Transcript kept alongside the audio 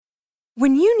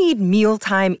When you need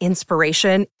mealtime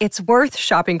inspiration, it's worth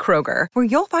shopping Kroger, where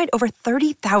you'll find over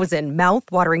 30,000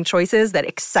 mouth-watering choices that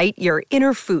excite your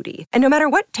inner foodie. And no matter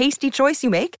what tasty choice you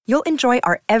make, you'll enjoy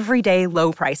our everyday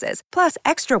low prices, plus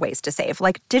extra ways to save,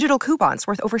 like digital coupons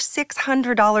worth over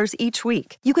 $600 each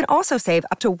week. You can also save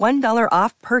up to $1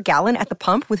 off per gallon at the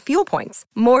pump with fuel points.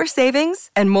 More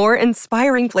savings and more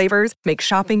inspiring flavors make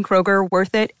shopping Kroger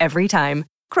worth it every time.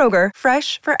 Kroger,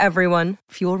 fresh for everyone.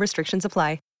 Fuel restrictions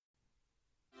apply.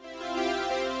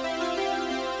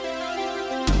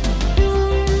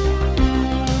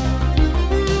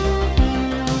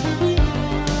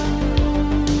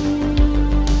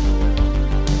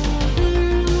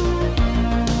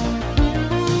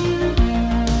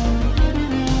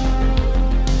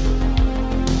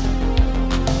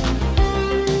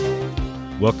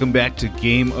 Welcome back to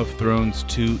Game of Thrones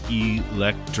 2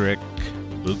 Electric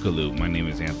Boogaloo. My name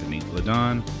is Anthony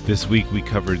Ladon. This week we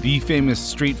cover the famous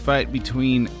street fight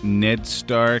between Ned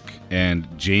Stark and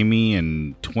Jaime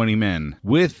and 20 men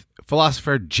with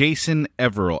philosopher Jason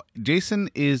Everill. Jason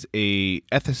is a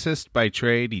ethicist by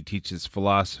trade. He teaches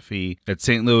philosophy at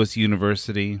St. Louis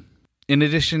University. In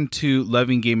addition to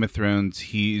loving Game of Thrones,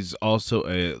 he's also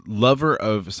a lover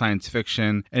of science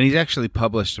fiction, and he's actually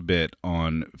published a bit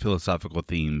on philosophical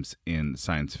themes in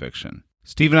science fiction.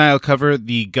 Steve and I will cover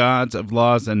The Gods of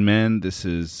Laws and Men. This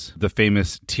is the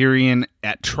famous Tyrion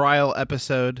at trial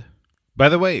episode. By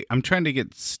the way, I'm trying to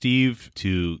get Steve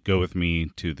to go with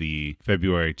me to the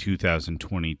February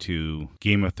 2022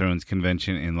 Game of Thrones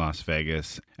convention in Las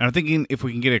Vegas. And I'm thinking if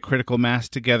we can get a critical mass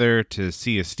together to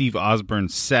see a Steve Osborne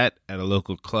set at a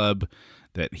local club,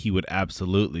 that he would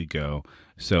absolutely go.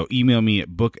 So email me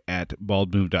at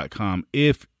book@baldmove.com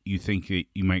if you think that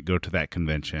you might go to that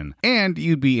convention and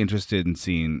you'd be interested in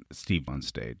seeing Steve on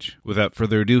stage. Without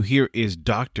further ado, here is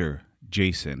Dr.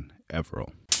 Jason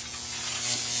Everill.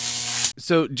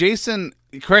 So, Jason,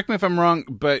 correct me if I'm wrong,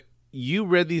 but you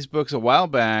read these books a while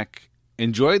back,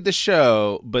 enjoyed the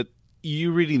show, but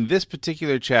you reading this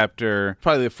particular chapter,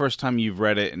 probably the first time you've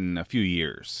read it in a few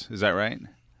years. Is that right?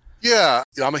 Yeah,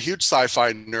 I'm a huge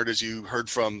sci-fi nerd, as you heard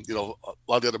from, a lot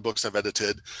of the other books I've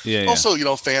edited. Yeah. Also,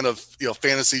 fan of,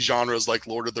 fantasy genres like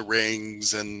Lord of the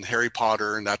Rings and Harry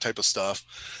Potter and that type of stuff.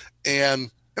 And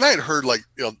I had heard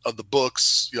of the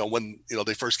books, when,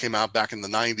 they first came out back in the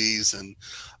 90s and,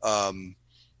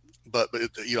 but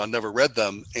I never read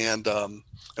them. And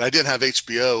I didn't have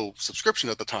HBO subscription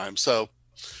at the time. So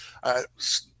I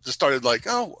just started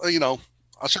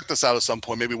I'll check this out at some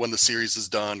point, maybe when the series is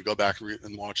done, go back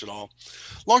and watch it all.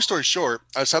 Long story short,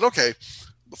 I said, okay,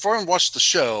 before I watch the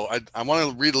show, I want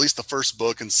to read at least the first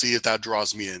book and see if that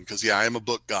draws me in. Because, I am a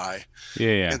book guy.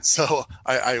 Yeah. And so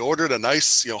I ordered a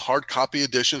nice, hard copy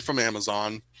edition from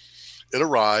Amazon. It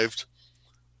arrived.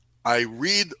 I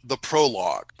read the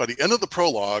prologue. By the end of the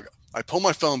prologue, I pull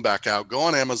my phone back out, go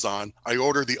on Amazon. I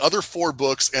order the other 4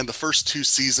 books and the first 2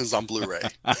 seasons on Blu-ray.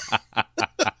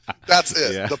 That's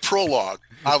it. Yeah. The prologue.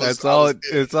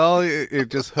 It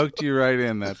just hooked you right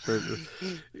in.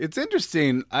 It's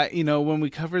interesting. When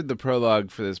we covered the prologue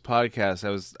for this podcast,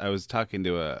 I was talking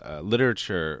to a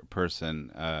literature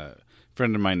person, a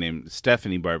friend of mine named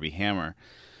Stephanie Barbie Hammer,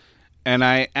 and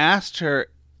I asked her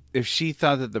if she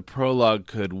thought that the prologue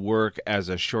could work as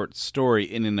a short story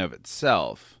in and of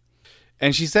itself.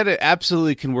 And she said it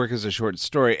absolutely can work as a short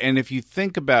story. And if you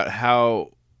think about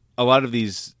how a lot of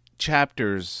these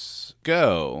chapters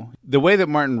go, the way that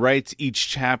Martin writes each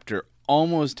chapter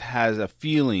almost has a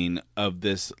feeling of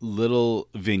this little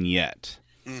vignette.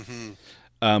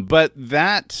 Mm-hmm. But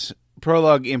that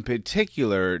prologue in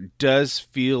particular does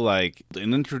feel like it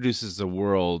introduces the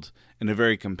world in a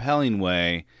very compelling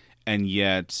way. And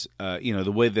yet,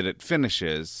 the way that it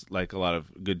finishes, like a lot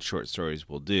of good short stories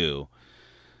will do,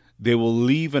 they will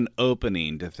leave an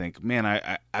opening to think, man,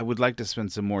 I would like to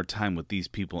spend some more time with these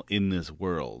people in this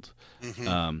world,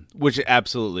 which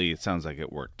absolutely, it sounds like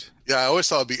it worked. Yeah, I always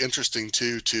thought it'd be interesting,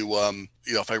 too, to,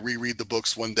 if I reread the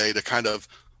books one day, to kind of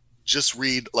just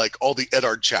read, all the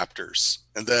Eddard chapters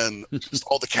and then just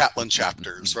all the Catelyn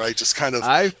chapters, right? Just kind of...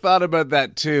 I thought about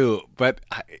that, too, but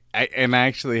I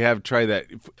actually have tried that.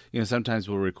 Sometimes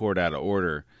we'll record out of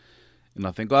order, and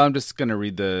I'll think, well, I'm just going to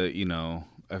read the,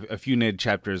 a few Ned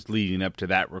chapters leading up to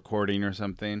that recording or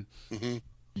something. Mm-hmm.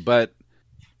 But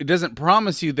it doesn't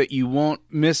promise you that you won't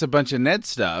miss a bunch of Ned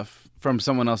stuff from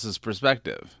someone else's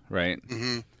perspective, right?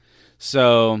 Mm-hmm.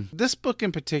 So this book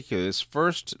in particular, this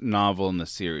first novel in the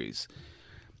series,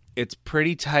 it's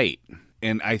pretty tight.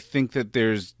 And I think that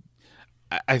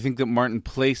Martin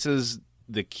places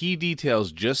the key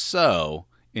details just so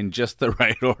in just the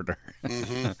right order.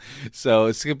 Mm-hmm.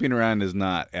 So skipping around is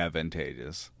not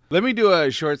advantageous. Let me do a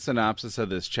short synopsis of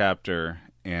this chapter,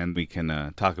 and we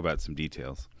can talk about some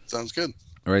details. Sounds good.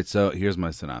 All right, so here's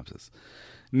my synopsis.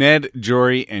 Ned,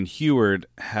 Jory, and Heward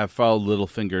have followed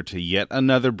Littlefinger to yet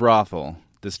another brothel.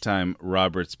 This time,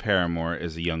 Robert's paramour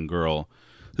is a young girl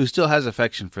who still has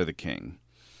affection for the king.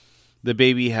 The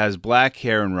baby has black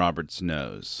hair and Robert's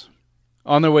nose.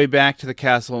 On their way back to the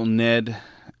castle, Ned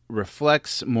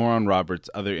reflects more on Robert's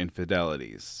other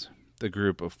infidelities. The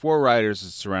group of 4 riders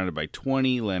is surrounded by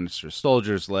 20 Lannister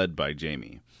soldiers led by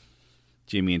Jaime.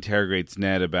 Jaime interrogates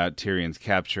Ned about Tyrion's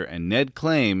capture, and Ned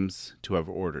claims to have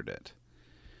ordered it.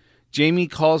 Jaime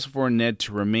calls for Ned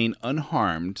to remain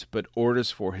unharmed, but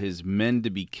orders for his men to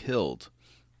be killed.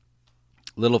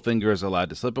 Littlefinger is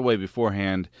allowed to slip away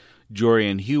beforehand. Jory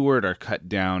and Heward are cut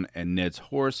down, and Ned's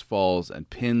horse falls and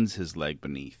pins his leg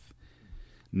beneath.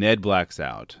 Ned blacks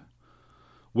out,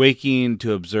 waking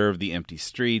to observe the empty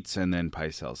streets and then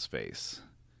Pycelle's face.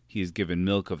 He is given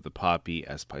milk of the poppy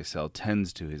as Pycelle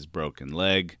tends to his broken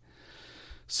leg.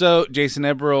 So, Jason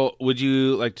Eberl, would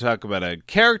you like to talk about a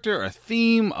character, a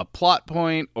theme, a plot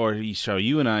point, or shall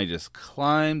you and I just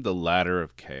climb the ladder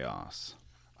of chaos?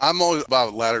 I'm always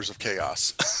about ladders of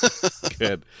chaos.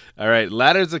 Good. All right,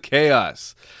 ladders of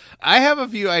chaos. I have a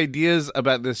few ideas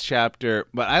about this chapter,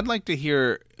 but I'd like to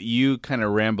hear you kind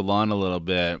of ramble on a little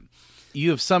bit. You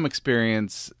have some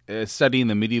experience studying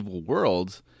the medieval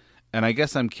world, and I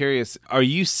guess I'm curious, are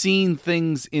you seeing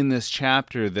things in this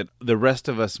chapter that the rest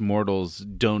of us mortals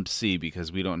don't see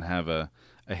because we don't have a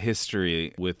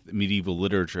history with medieval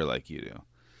literature like you do?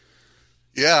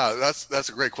 Yeah, that's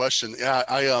a great question. Yeah,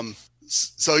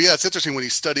 So yeah, it's interesting when you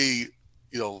study,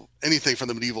 anything from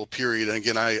the medieval period. And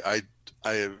again,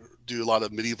 I do a lot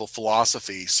of medieval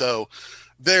philosophy. So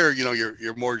there,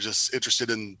 you're more just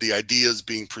interested in the ideas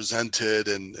being presented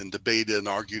and debated and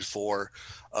argued for.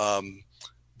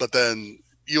 But then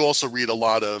you also read a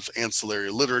lot of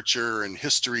ancillary literature and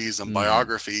histories and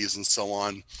biographies and so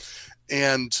on.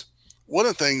 And one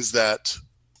of the things that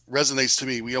resonates to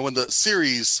me, when the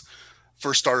series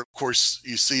first started, of course,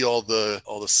 you see all the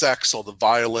sex, all the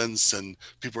violence, and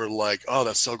people are like, "Oh,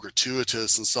 that's so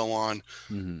gratuitous," and so on.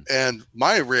 Mm-hmm. And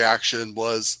my reaction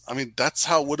was, that's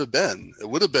how it would have been. It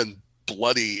would have been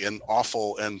bloody and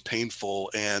awful and painful,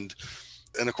 and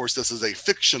of course, this is a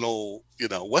fictional,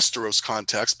 Westeros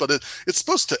context, but it's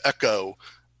supposed to echo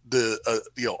the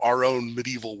our own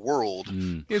medieval world.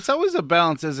 It's always a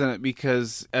balance, isn't it?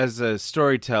 Because as a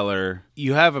storyteller,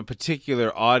 you have a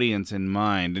particular audience in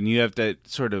mind, and you have to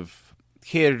sort of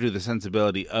cater to the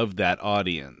sensibility of that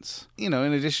audience. In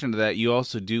addition to that, you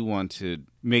also do want to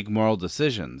make moral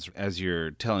decisions as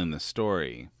you're telling the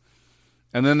story.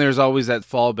 And then there's always that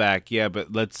fallback,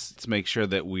 but let's make sure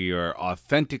that we are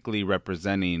authentically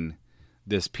representing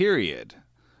this period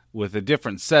with a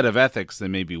different set of ethics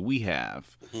than maybe we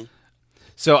have. Mm-hmm.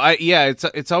 So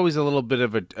it's always a little bit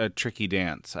of a tricky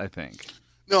dance, I think.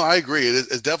 No, I agree.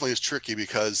 It definitely is tricky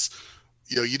because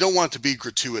you don't want it to be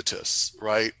gratuitous,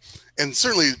 right? And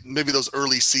certainly maybe those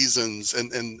early seasons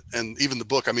and even the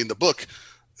book. The book,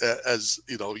 as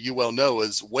you well know,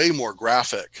 is way more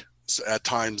graphic at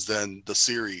times than the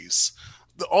series.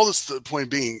 All this, the point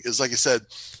being, is, like I said,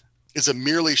 is it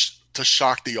merely to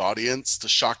shock the audience, to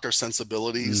shock their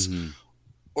sensibilities? Mm-hmm.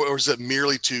 Or is it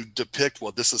merely to depict,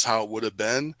 this is how it would have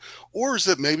been? Or is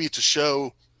it maybe to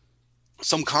show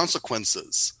some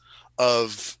consequences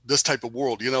of this type of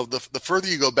world? The further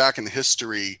you go back in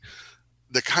history,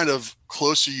 the kind of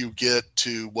closer you get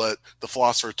to what the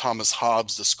philosopher Thomas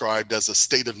Hobbes described as a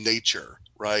state of nature,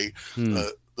 right?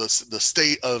 The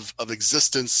state of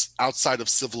existence outside of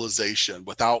civilization,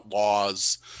 without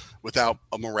laws, without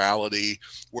a morality,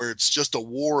 where it's just a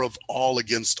war of all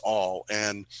against all.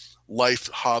 And life,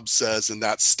 Hobbes says, in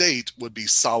that state would be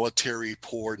solitary,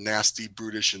 poor, nasty,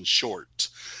 brutish, and short.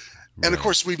 Right. And of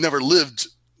course, we've never lived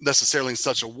necessarily in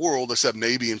such a world, except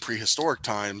maybe in prehistoric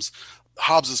times.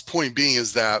 Hobbes's point being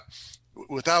is that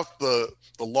without the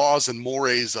laws and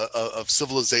mores of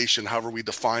civilization, however we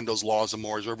define those laws and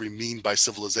mores, whatever we mean by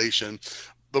civilization,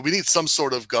 but we need some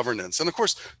sort of governance. And of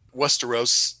course,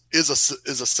 Westeros is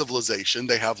a civilization.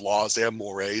 They have laws, they have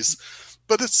mores,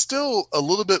 but it's still a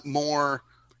little bit more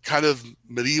kind of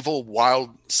medieval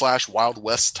Wild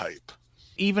West type.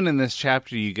 Even in this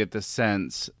chapter, you get the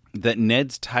sense that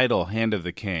Ned's title, Hand of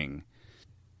the King,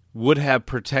 would have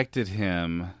protected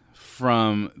him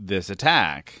from this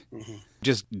attack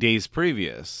just days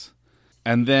previous.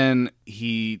 And then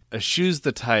he eschews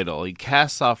the title, he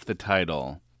casts off the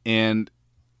title, and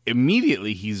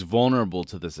immediately he's vulnerable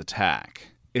to this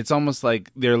attack. It's almost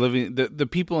like they're living, the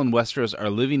people in Westeros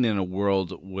are living in a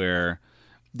world where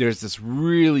there's this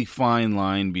really fine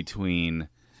line between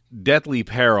deathly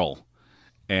peril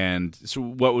and so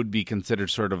what would be considered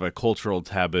sort of a cultural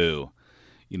taboo.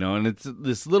 And it's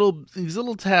these little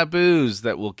taboos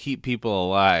that will keep people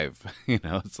alive.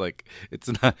 It's like it's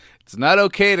not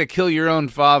okay to kill your own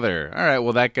father. All right,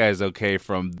 well that guy's okay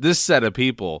from this set of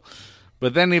people,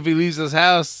 but then if he leaves his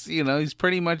house, he's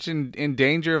pretty much in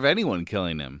danger of anyone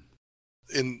killing him.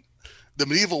 In the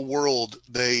medieval world,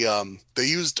 they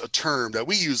used a term that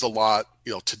we use a lot,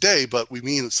 today, but we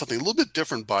mean something a little bit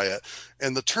different by it.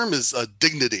 And the term is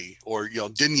dignity, or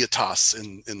dignitas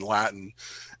in Latin.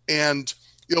 And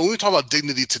when we talk about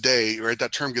dignity today, right,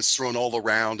 that term gets thrown all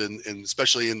around, and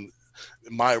especially in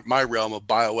my realm of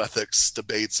bioethics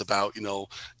debates about,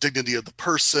 dignity of the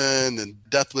person and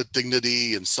death with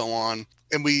dignity and so on.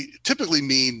 And we typically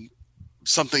mean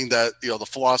something that, the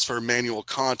philosopher Immanuel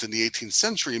Kant in the 18th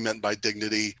century meant by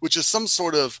dignity, which is some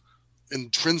sort of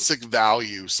intrinsic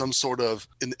value, some sort of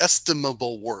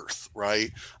inestimable worth,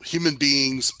 right? Human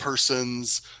beings,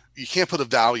 persons, you can't put a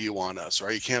value on us,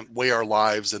 right? You can't weigh our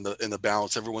lives in the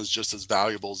balance. Everyone's just as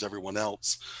valuable as everyone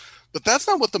else. But that's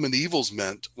not what the medievals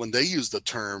meant when they used the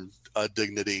term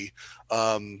dignity.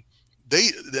 And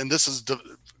this is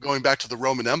going back to the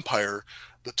Roman Empire.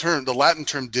 The Latin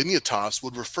term dignitas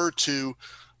would refer to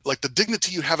like the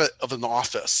dignity you have of an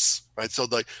office, right? So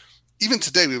like even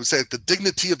today we would say the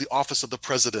dignity of the office of the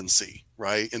presidency,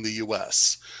 right, in the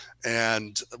US,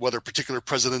 and whether particular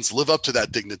presidents live up to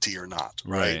that dignity or not,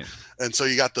 right? And so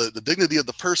you got the dignity of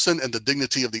the person and the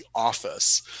dignity of the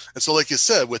office. And so like you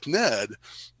said, with Ned,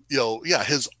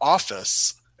 his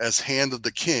office as hand of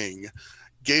the king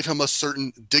gave him a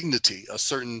certain dignity, a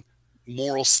certain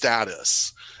moral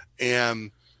status.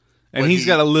 And he's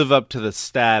got to live up to the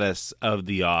status of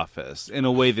the office in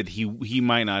a way that he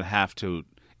might not have to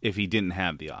if he didn't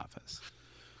have the office.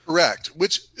 Correct,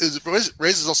 which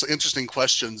raises also interesting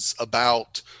questions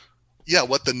about,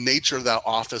 what the nature of that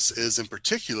office is in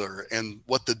particular and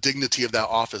what the dignity of that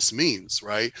office means,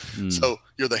 right? So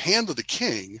you're the hand of the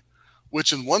king,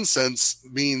 which in one sense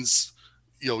means,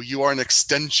 you are an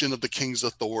extension of the king's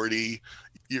authority.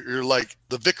 You're like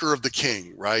the vicar of the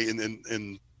king, right?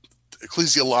 In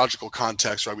ecclesiological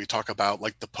context, right, we talk about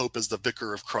like the Pope is the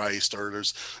vicar of Christ, or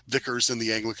there's vicars in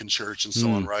the Anglican Church and so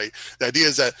on, right? The idea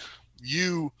is that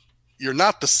you're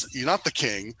not the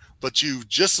king, but you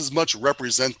just as much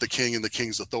represent the king and the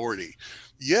king's authority.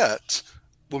 Yet,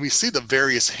 when we see the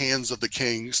various hands of the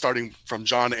king, starting from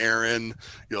Jon Arryn,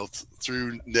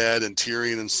 through Ned and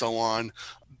Tyrion and so on,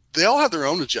 they all have their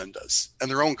own agendas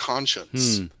and their own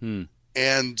conscience,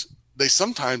 and they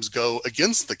sometimes go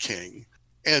against the king.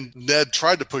 And Ned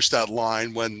tried to push that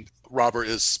line when Robert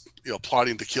is,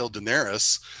 plotting to kill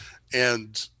Daenerys.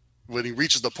 And when he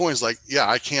reaches the point, he's like,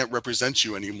 I can't represent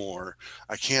you anymore.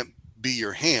 I can't be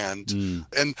your hand.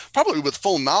 And probably with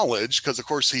full knowledge, because of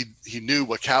course he knew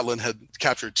what Catelyn had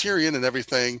captured Tyrion and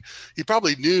everything. He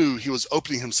probably knew he was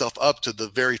opening himself up to the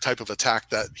very type of attack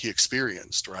that he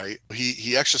experienced, right?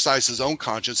 He exercised his own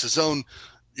conscience, his own,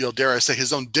 dare I say,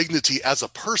 his own dignity as a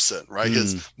person, right?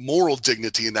 His moral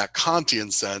dignity in that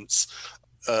Kantian sense,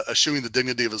 eschewing the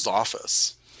dignity of his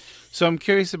office. So I'm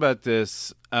curious about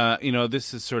this.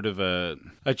 This is sort of a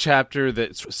chapter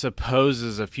that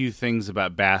supposes a few things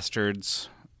about bastards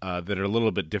that are a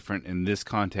little bit different in this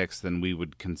context than we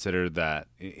would consider that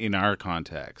in our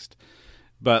context.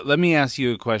 But let me ask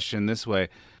you a question this way.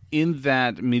 In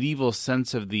that medieval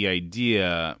sense of the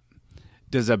idea,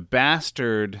 does a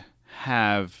bastard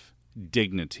have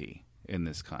dignity in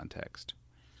this context?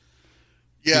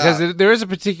 Yeah. Because there is a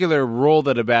particular role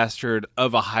that a bastard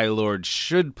of a High Lord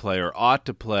should play or ought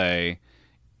to play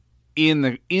in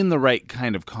the right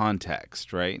kind of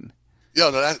context, right?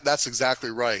 Yeah, no, that's exactly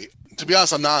right. To be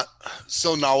honest, I'm not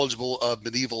so knowledgeable of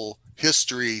medieval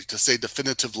history to say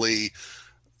definitively,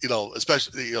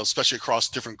 especially across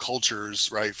different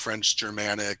cultures, right? French,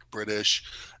 Germanic, British,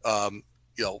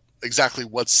 exactly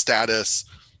what status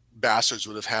bastards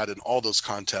would have had in all those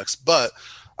contexts. But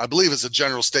I believe as a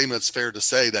general statement, it's fair to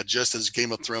say that just as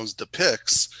Game of Thrones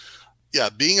depicts,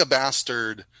 being a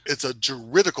bastard, it's a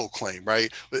juridical claim,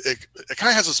 right? It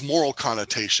kind of has this moral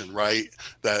connotation, right?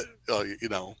 That,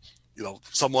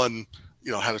 someone,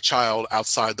 had a child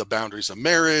outside the boundaries of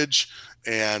marriage.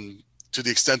 And to the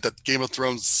extent that Game of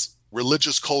Thrones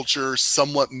religious culture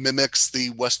somewhat mimics the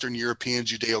Western European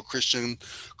Judeo-Christian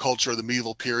culture of the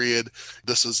medieval period,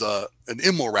 this is an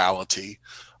immorality.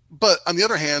 But on the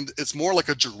other hand, it's more like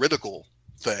a juridical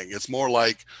thing. It's more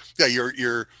like,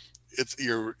 you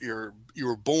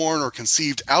were born or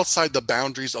conceived outside the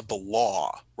boundaries of the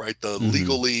law, right? The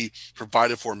legally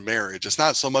provided for marriage. It's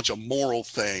not so much a moral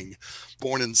thing,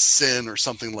 born in sin or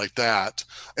something like that.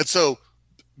 And so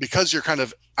because you're kind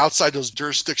of outside those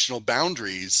jurisdictional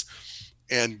boundaries,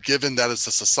 and given that it's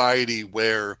a society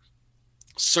where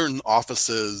certain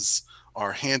offices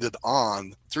are handed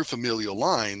on through familial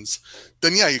lines,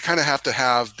 then yeah, you kind of have to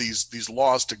have these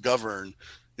laws to govern,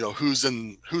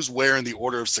 who's where in the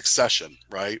order of succession,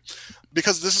 right?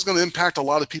 Because this is going to impact a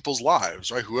lot of people's lives,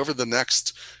 right? Whoever the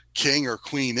next king or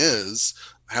queen is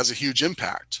has a huge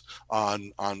impact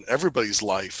on everybody's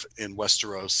life in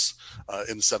Westeros,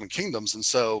 in the Seven Kingdoms. And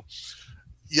so,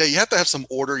 yeah, you have to have some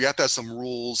order. You have to have some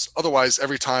rules. Otherwise,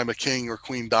 every time a king or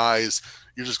queen dies,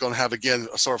 you're just going to have, again,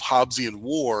 a sort of Hobbesian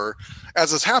war,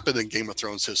 as has happened in Game of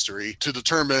Thrones history, to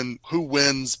determine who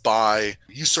wins by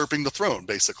usurping the throne,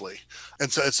 basically. And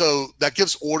so that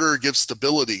gives order, gives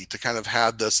stability to kind of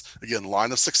have this, again,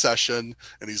 line of succession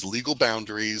and these legal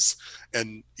boundaries.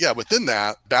 And yeah, within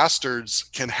that, bastards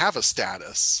can have a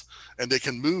status, and they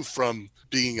can move from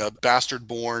being a bastard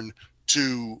born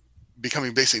to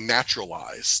becoming basically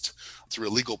naturalized through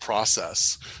a legal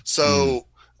process. So,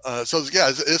 yeah,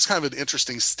 it's kind of an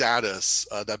interesting status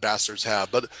that bastards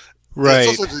have, but right.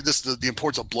 It's also just the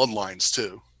importance of bloodlines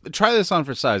too. Try this on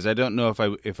for size. I don't know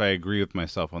if I agree with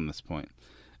myself on this point,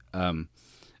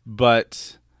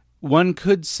 but one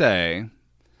could say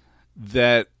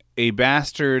that a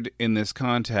bastard in this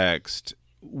context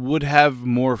would have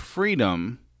more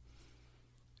freedom,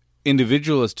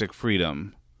 individualistic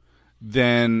freedom,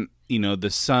 than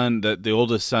the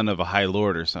oldest son of a High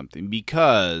Lord or something,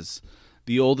 because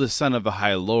the oldest son of a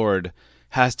High Lord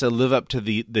has to live up to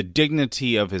the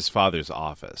dignity of his father's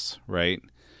office, right?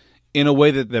 In a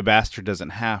way that the bastard doesn't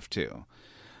have to.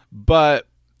 But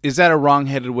is that a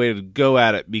wrong-headed way to go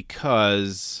at it,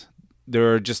 because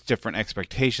there are just different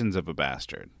expectations of a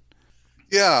bastard?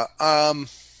 Yeah, a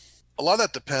lot of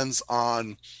that depends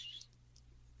on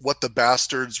what the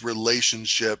bastard's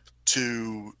relationship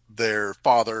to their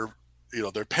father,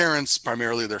 their parents,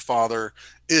 primarily their father,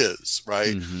 is,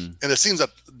 right? Mm-hmm. And it seems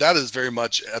that is very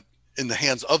much in the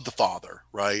hands of the father,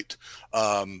 right?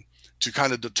 To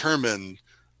kind of determine,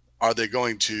 are they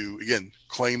going to, again,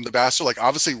 claim the bastard? Like,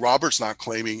 obviously, Robert's not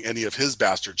claiming any of his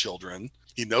bastard children.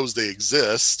 He knows they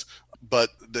exist,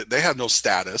 but they have no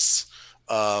status.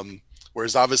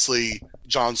 Whereas, obviously,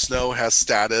 Jon Snow has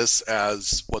status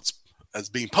as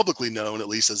being publicly known, at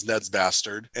least, as Ned's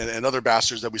bastard, and other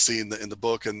bastards that we see in the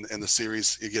book and the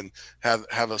series, again,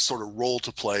 have a sort of role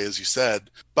to play, as you said.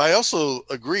 But I also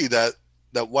agree that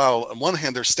while on one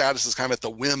hand their status is kind of at the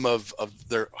whim of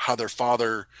how their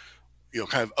father,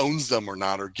 kind of owns them or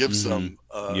not, or gives them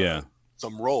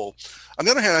some role. On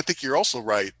the other hand, I think you're also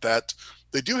right that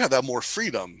they do have that more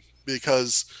freedom,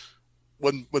 because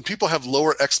when people have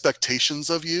lower expectations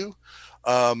of you,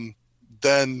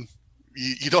 then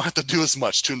you don't have to do as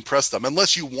much to impress them,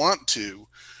 unless you want to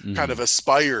kind of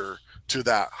aspire to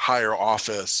that higher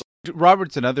office.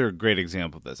 Robert's another great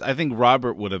example of this. I think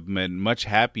Robert would have been much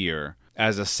happier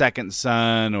as a second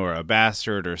son or a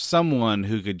bastard, or someone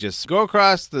who could just go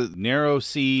across the narrow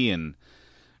sea and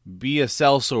be a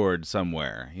sellsword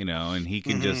somewhere, and he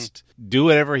can just do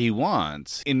whatever he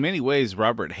wants. In many ways,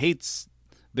 Robert hates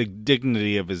the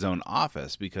dignity of his own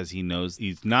office because he knows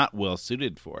he's not well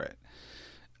suited for it.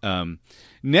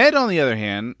 Ned, on the other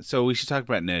hand, so we should talk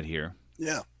about Ned here.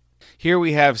 Yeah. Here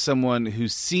we have someone who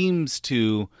seems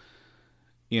to,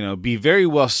 be very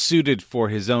well suited for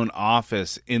his own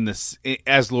office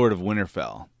as Lord of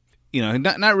Winterfell.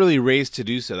 Not really raised to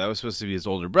do so. That was supposed to be his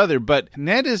older brother, but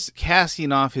Ned is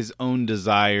casting off his own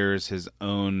desires, his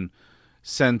own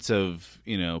sense of,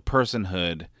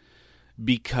 personhood,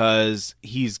 because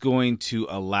he's going to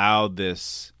allow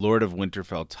this Lord of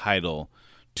Winterfell title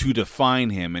to define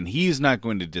him, and he's not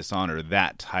going to dishonor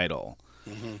that title.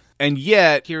 Mm-hmm. And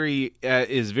yet, here he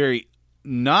is very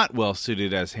not well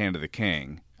suited as Hand of the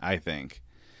King, I think.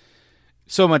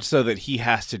 So much so that he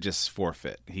has to just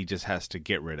forfeit. He just has to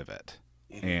get rid of it.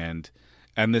 Mm-hmm.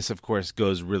 And this, of course,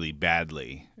 goes really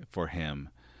badly for him.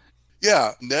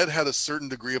 Yeah, Ned had a certain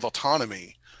degree of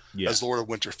autonomy as Lord of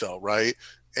Winterfell, right?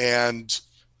 And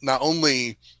not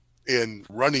only in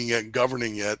running it and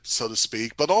governing it, so to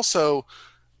speak, but also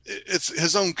it's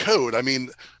his own code. I mean,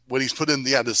 when he's put in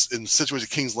in situation of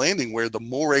King's Landing, where the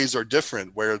mores are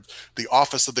different, where the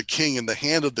office of the king and the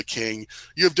hand of the king,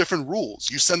 you have different rules.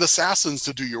 You send assassins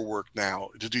to do your work now,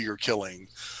 to do your killing.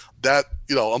 That,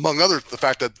 among other, the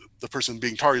fact that the person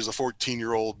being targeted is a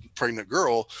 14-year-old pregnant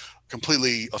girl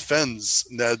completely offends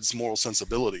Ned's moral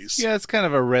sensibilities. Yeah, it's kind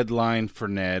of a red line for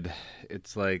Ned.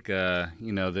 It's like, there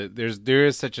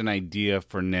is such an idea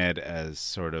for Ned as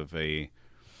sort of a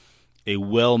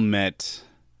well-met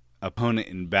opponent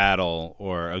in battle,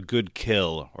 or a good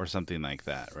kill, or something like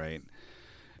that, right?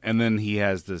 And then he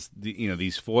has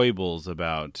these foibles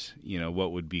about,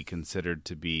 what would be considered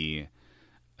to be,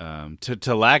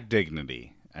 to lack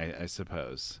dignity, I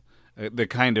suppose. The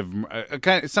kind of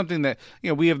something that,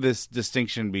 we have this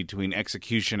distinction between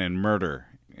execution and murder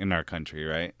in our country,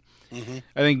 right? Mm-hmm.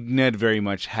 I think Ned very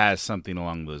much has something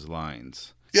along those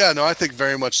lines. Yeah, no, I think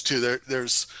very much too.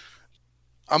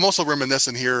 I'm also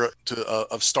reminiscent here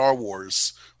of Star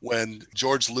Wars when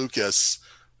George Lucas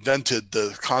invented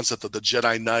the concept of the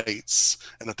Jedi Knights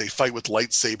and that they fight with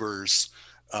lightsabers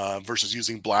versus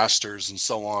using blasters and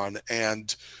so on.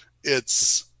 And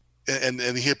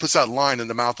and he puts that line in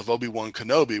the mouth of Obi-Wan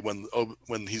Kenobi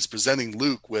when he's presenting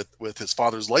Luke with his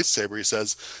father's lightsaber. He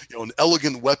says, an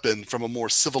elegant weapon from a more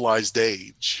civilized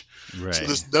age. Right. So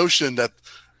this notion that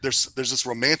there's this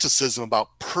romanticism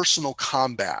about personal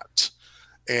combat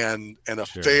and a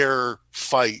fair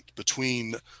fight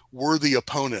between worthy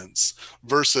opponents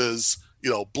versus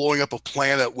blowing up a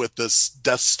planet with this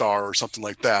Death Star or something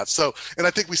like that. So, and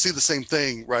I think we see the same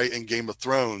thing, right, in Game of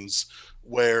Thrones,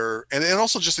 where and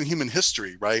also just in human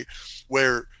history, right,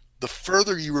 where the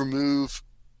further you remove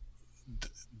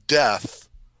death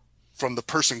from the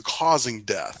person causing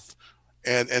death,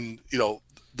 and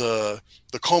the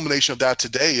culmination of that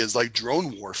today is like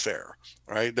drone warfare,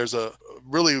 right? There's a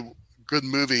really good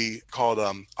movie called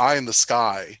Eye in the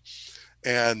Sky,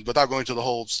 and without going to the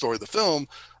whole story of the film,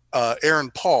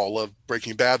 Aaron Paul of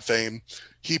Breaking Bad fame,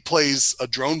 he plays a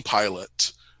drone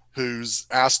pilot who's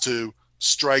asked to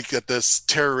strike at this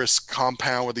terrorist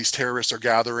compound where these terrorists are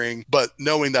gathering, but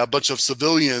knowing that a bunch of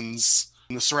civilians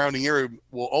in the surrounding area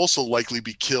will also likely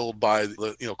be killed by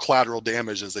the collateral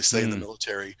damage, as they say in the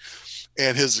military.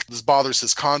 And this bothers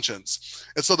his conscience.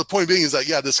 And so the point being is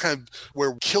that, this kind of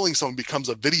where killing someone becomes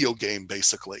a video game,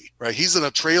 basically, right? He's in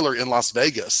a trailer in Las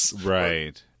Vegas,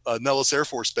 right? Nellis Air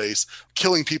Force Base,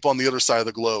 killing people on the other side of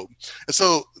the globe. And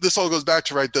so this all goes back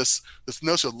to, right, this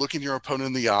notion of looking your opponent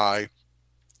in the eye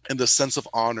and the sense of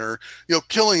honor.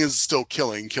 Killing is still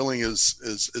killing. Killing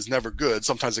is never good.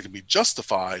 Sometimes it can be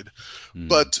justified.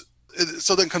 But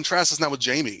so then contrast this now with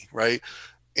Jaime, right?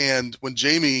 And when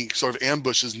Jaime sort of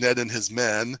ambushes Ned and his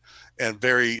men and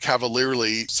very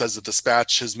cavalierly says to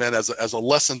dispatch his men as a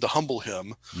lesson to humble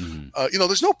him,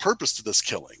 there's no purpose to this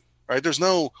killing, right? There's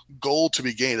no goal to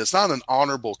be gained. It's not an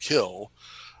honorable kill,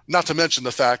 not to mention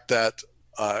the fact that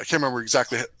I can't remember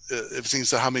exactly if it seems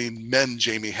to how many men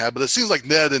Jaime had, but it seems like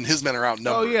Ned and his men are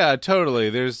outnumbered. Oh yeah, totally.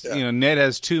 There's Ned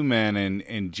has 2 men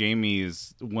and Jaime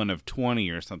is one of 20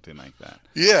 or something like that.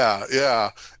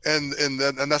 Yeah, and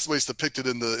that's the way it's depicted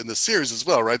in the series as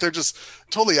well, right? They're just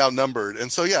totally outnumbered,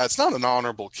 and so it's not an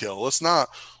honorable kill. It's not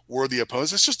worthy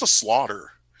opponents. It's just a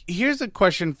slaughter. Here's a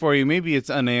question for you. Maybe it's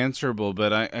unanswerable,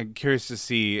 but I'm curious to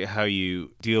see how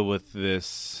you deal with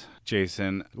this,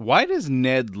 Jason. Why does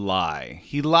Ned lie?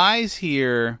 He lies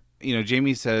here.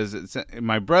 Jaime says,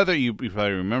 my brother, you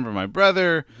probably remember my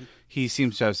brother. He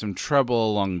seems to have some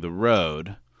trouble along the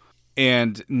road.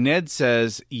 And Ned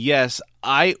says, yes,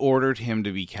 I ordered him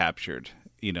to be captured,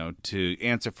 to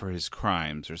answer for his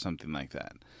crimes or something like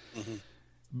that. Mm-hmm.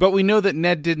 But we know that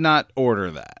Ned did not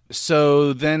order that.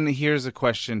 So then here's a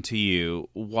question to you.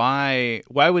 Why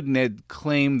would Ned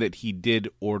claim that he did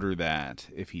order that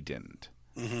if he didn't?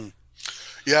 Mm-hmm.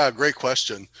 Yeah, great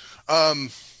question.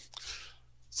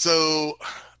 So,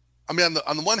 I mean,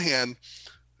 on the one hand,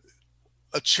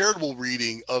 a charitable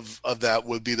reading of that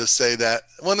would be to say that,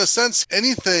 well, in a sense,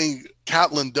 anything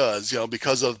Catelyn does,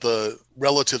 because of the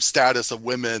relative status of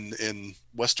women in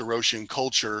Westerosian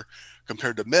culture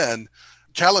compared to men,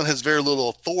 Catelyn has very little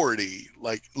authority,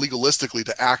 like legalistically,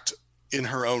 to act in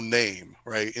her own name,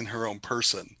 right, in her own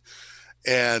person.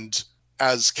 And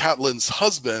as Catelyn's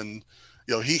husband,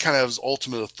 he kind of has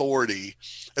ultimate authority.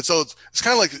 And so it's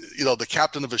kind of like, the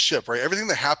captain of a ship, right? Everything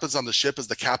that happens on the ship is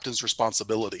the captain's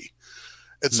responsibility.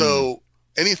 And so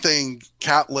anything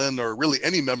Catelyn or really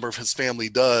any member of his family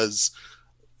does,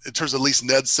 in terms of at least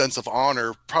Ned's sense of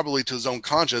honor, probably to his own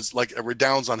conscience, like it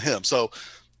redounds on him. So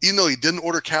even though he didn't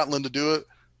order Catelyn to do it,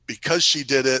 because she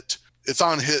did it, it's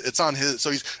on his.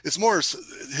 So it's more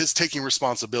his taking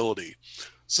responsibility.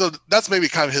 So that's maybe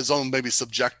kind of his own maybe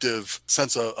subjective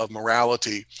sense of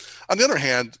morality. On the other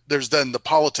hand, there's then the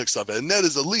politics of it. And Ned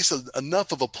is at least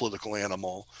enough of a political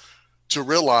animal to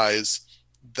realize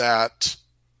that,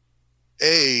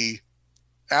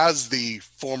 as the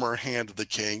former hand of the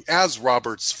king, as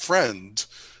Robert's friend,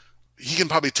 he can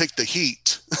probably take the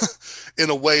heat in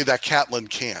a way that Catelyn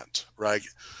can't, right?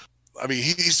 I mean,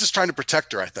 he's just trying to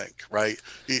protect her, I think, right?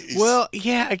 Well,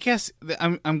 yeah, I guess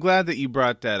I'm glad that you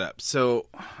brought that up. So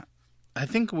I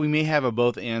think we may have a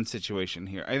both and situation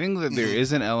here. I think that there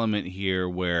is an element here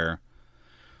where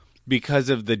because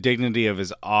of the dignity of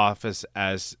his office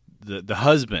as the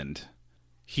husband,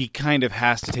 he kind of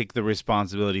has to take the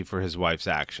responsibility for his wife's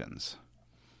actions.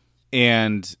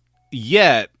 And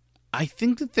yet, I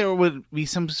think that there would be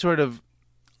some sort of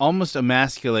almost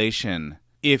emasculation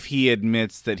if he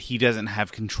admits that he doesn't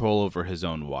have control over his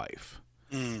own wife.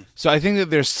 So I think that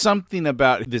there's something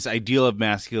about this ideal of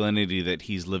masculinity that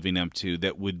he's living up to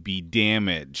that would be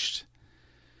damaged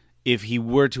if he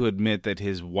were to admit that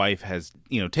his wife has,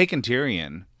 taken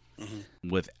Tyrion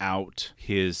without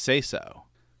his say-so.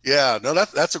 Yeah, no,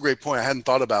 that's a great point. I hadn't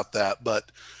thought about that,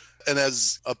 and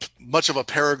as much of a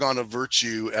paragon of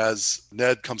virtue as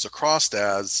Ned comes across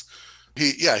as,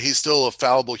 he's still a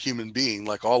fallible human being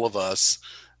like all of us.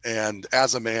 And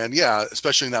as a man,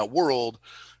 especially in that world,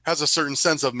 has a certain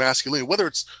sense of masculinity, whether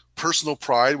it's personal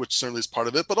pride, which certainly is part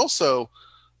of it, but also,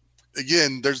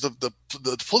 again, there's the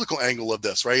political angle of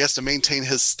this, right? He has to maintain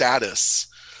his status.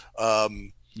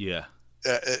 If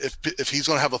he's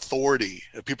going to have authority,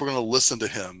 if people are going to listen to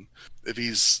him,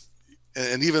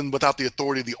 and even without the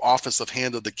authority of the office of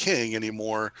Hand of the King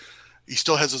anymore, he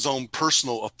still has his own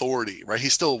personal authority, right?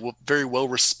 He's still a very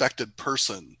well-respected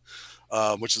person,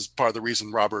 which is part of the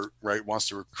reason Robert Wright wants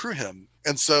to recruit him.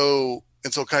 And so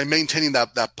kind of maintaining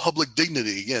that public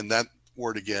dignity, again, that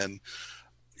word again,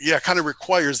 kind of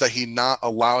requires that he not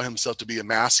allow himself to be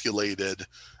emasculated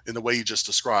in the way you just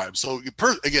described. So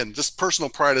again, just personal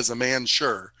pride as a man,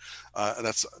 sure. And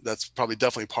that's probably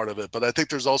definitely part of it. But I think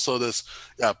there's also this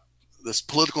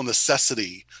political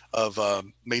necessity of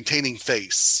maintaining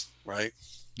face, right?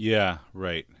 Yeah,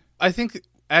 right. I think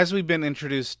as we've been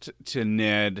introduced to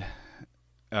Ned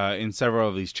in several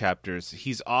of these chapters,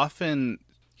 he's often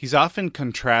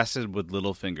contrasted with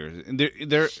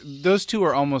Littlefinger. Those two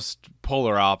are almost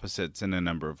polar opposites in a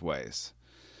number of ways.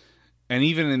 And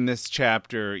even in this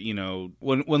chapter,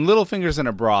 when Littlefinger's in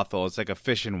a brothel, it's like a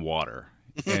fish in water,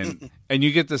 and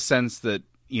you get the sense that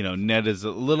Ned is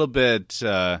a little bit.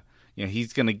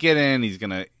 He's going to get in, he's going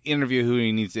to interview who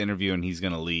he needs to interview, and he's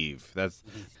going to leave. That's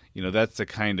the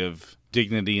kind of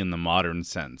dignity in the modern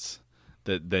sense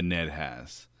that Ned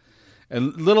has.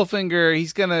 And Littlefinger,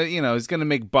 he's gonna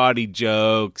make bawdy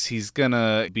jokes. He's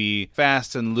gonna be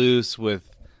fast and loose with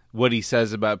what he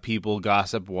says about people,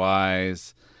 gossip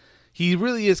wise. He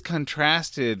really is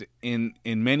contrasted in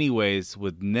many ways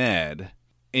with Ned,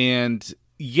 and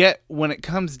yet when it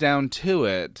comes down to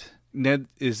it, Ned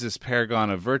is this paragon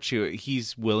of virtue.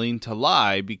 He's willing to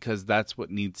lie because that's what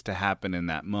needs to happen in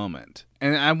that moment.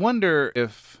 And I wonder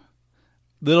if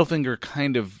Littlefinger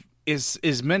kind of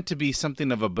is meant to be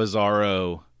something of a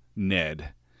bizarro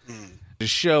Ned, to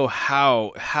show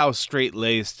how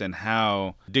straight-laced and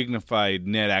how dignified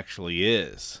Ned actually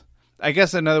is. I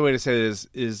guess another way to say this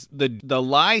is the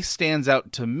lie stands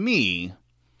out to me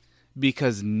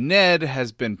because Ned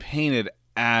has been painted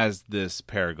as this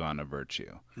paragon of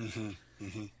virtue.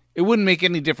 It wouldn't make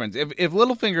any difference. If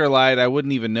Littlefinger lied, I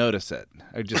wouldn't even notice it.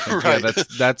 I just think, right.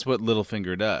 That's what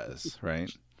Littlefinger does, right?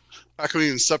 I couldn't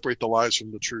even separate the lies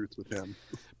from the truth with him.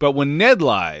 But when Ned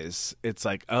lies, it's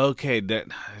like, okay,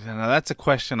 that's a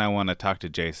question I want to talk to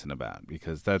Jason about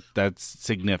because that's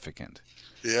significant.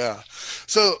 Yeah.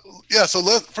 So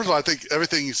first of all, I think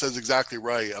everything he says is exactly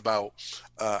right about,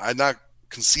 I'm not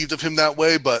conceived of him that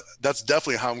way, but that's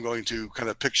definitely how I'm going to kind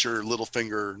of picture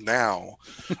Littlefinger now,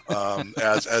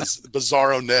 as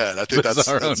Bizarro Ned. I think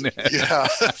that's Ned. Yeah,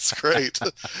 that's great.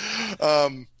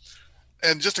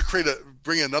 And just to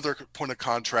bring another point of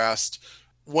contrast,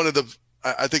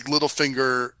 I think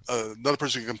Littlefinger, another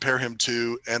person you can compare him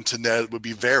to and to Ned would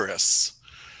be Varys.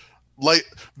 Like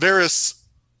Varys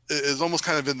is almost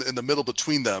kind of in the middle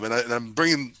between them, and I'm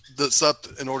bringing this up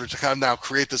in order to kind of now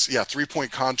create this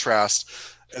 3-point contrast,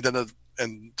 and then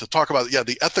and to talk about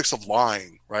the ethics of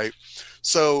lying, right?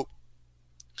 So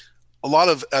a lot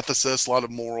of ethicists, a lot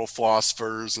of moral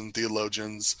philosophers and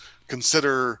theologians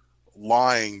consider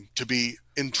lying to be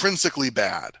intrinsically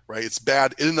bad, right? It's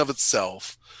bad in and of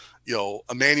itself.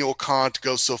 Immanuel Kant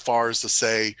goes so far as to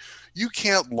say you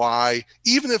can't lie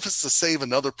even if it's to save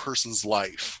another person's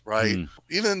life, right?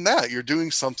 Even in that, you're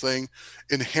doing something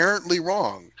inherently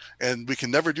wrong, and we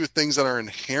can never do things that are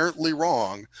inherently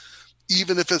wrong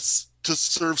even if it's to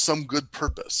serve some good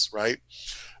purpose, right?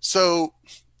 So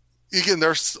again,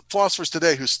 there's philosophers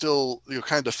today who still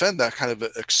kind of defend that kind of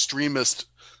extremist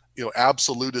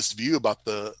absolutist view about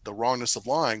the wrongness of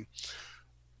lying.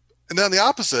 And then on the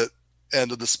opposite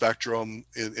end of the spectrum,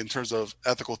 in terms of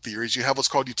ethical theories, you have what's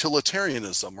called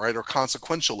utilitarianism, right? Or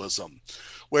consequentialism,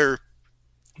 where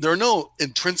there are no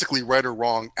intrinsically right or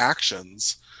wrong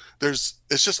actions. It's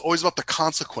just always about the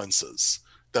consequences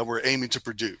that we're aiming to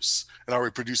produce. And are we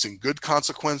producing good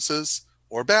consequences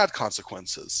or bad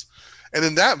consequences. And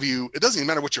in that view, it doesn't even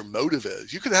matter what your motive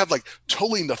is. You could have like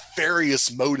totally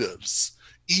nefarious motives,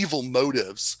 evil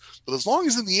motives, but as long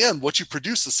as in the end what you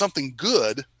produce is something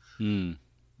good,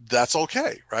 that's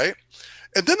okay, right?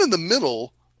 And then in the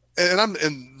middle,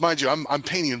 and mind you, I'm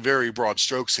painting in very broad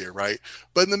strokes here, right?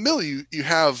 But in the middle, you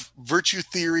have virtue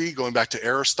theory, going back to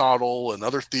Aristotle and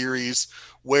other theories,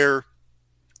 where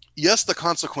yes, the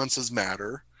consequences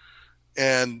matter,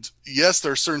 and yes,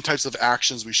 there are certain types of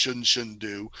actions we shouldn't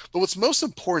do. But what's most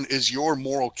important is your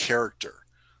moral character.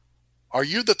 Are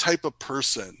you the type of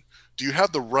person? Do you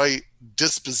have the right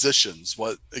dispositions?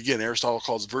 What again Aristotle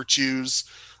calls virtues,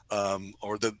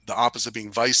 or the opposite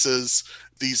being vices.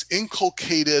 These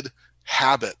inculcated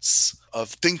habits of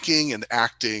thinking and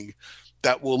acting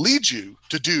that will lead you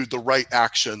to do the right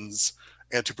actions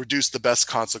and to produce the best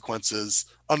consequences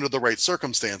under the right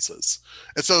circumstances.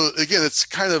 And so again, it's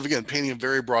kind of, again, painting in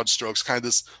very broad strokes, kind of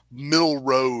this middle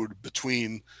road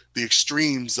between the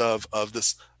extremes of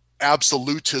this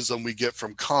absolutism we get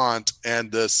from Kant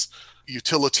and this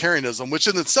utilitarianism, which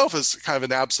in itself is kind of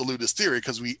an absolutist theory,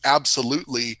 because we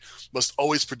absolutely must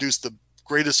always produce the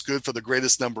greatest good for the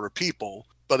greatest number of people.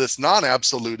 But it's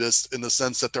non-absolutist in the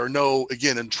sense that there are no,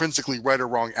 again, intrinsically right or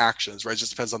wrong actions, right? It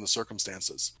just depends on the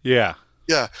circumstances. Yeah.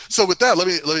 Yeah. So with that, let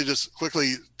me just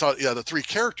quickly talk, the three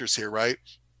characters here, right?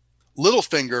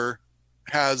 Littlefinger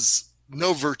has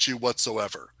no virtue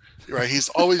whatsoever, right? He's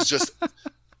always just,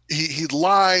 he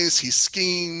lies, he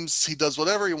schemes, he does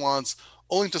whatever he wants,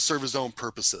 only to serve his own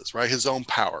purposes, right? His own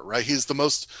power, right? He's the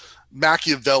most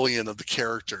Machiavellian of the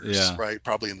characters, right?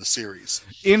 Probably in the series.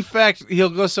 In fact, he'll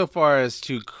go so far as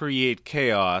to create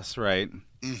chaos, right?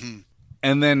 Mm-hmm.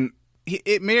 And then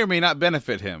it may or may not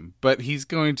benefit him, but he's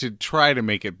going to try to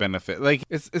make it benefit. Like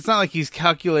it's not like he's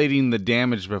calculating the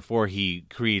damage before he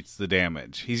creates the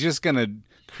damage. He's just going to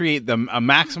create a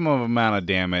maximum amount of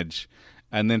damage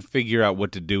and then figure out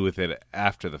what to do with it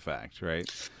after the fact, right?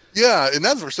 Yeah, in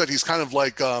that respect, he's kind of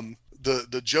like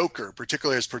the Joker,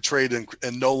 particularly as portrayed in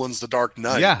Nolan's The Dark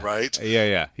Knight, right?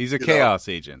 Yeah. He's a chaos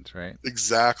agent, right?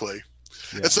 Exactly.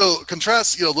 Yeah. And so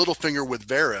contrast, Littlefinger with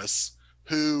Varys,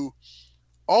 who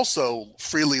also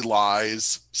freely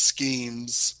lies,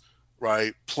 schemes,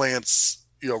 right? Plants,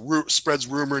 spreads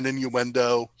rumor and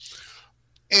innuendo.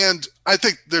 And I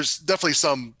think there's definitely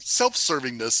some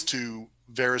self-servingness to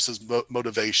Varys's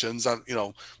motivations.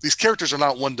 These characters are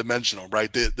not one-dimensional,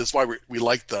 right? That's why we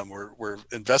like them. We're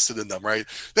invested in them, right?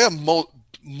 They have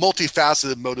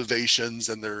multifaceted motivations,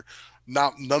 and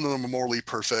none of them are morally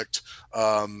perfect.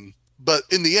 But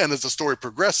in the end, as the story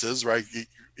progresses, right,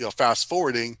 fast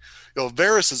forwarding,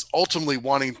 Varys is ultimately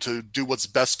wanting to do what's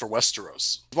best for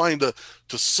Westeros, wanting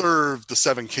to serve the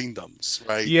Seven Kingdoms,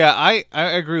 right? Yeah, I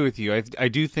agree with you. I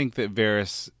do think that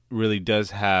Varys really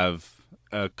does have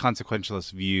a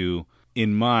consequentialist view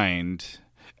in mind,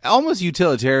 almost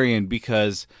utilitarian,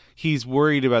 because he's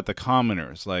worried about the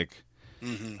commoners. Like,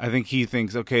 I think he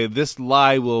thinks, okay, this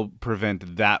lie will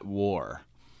prevent that war,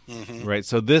 right?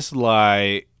 So this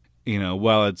lie,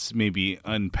 while it's maybe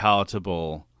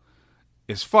unpalatable,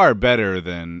 is far better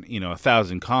than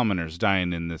 1,000 commoners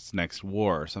dying in this next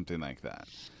war or something like that.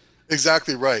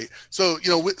 Exactly right. So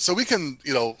so we can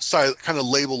kind of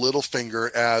label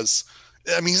Littlefinger as,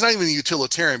 he's not even a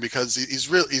utilitarian, because he's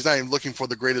not even looking for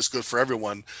the greatest good for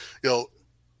everyone.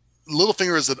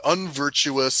 Littlefinger is an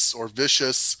unvirtuous or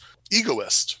vicious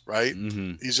egoist, right?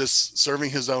 He's just serving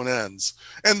his own ends.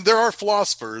 And there are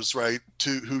philosophers, right,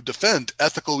 who defend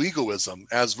ethical egoism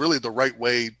as really the right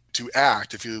way to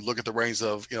act. If you look at the writings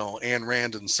of Ayn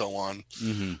Rand and so on.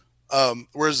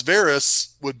 Whereas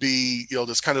Varys would be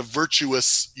this kind of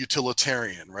virtuous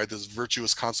utilitarian, right? This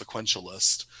virtuous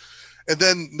consequentialist. And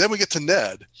then we get to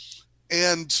Ned.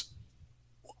 And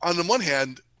on the one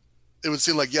hand, it would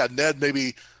seem like, Ned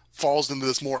maybe falls into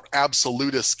this more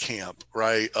absolutist camp,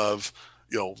 right? Of,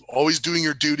 always doing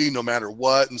your duty no matter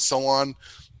what and so on.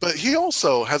 But he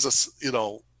also has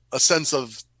a sense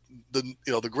of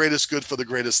the greatest good for the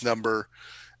greatest number,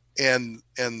 and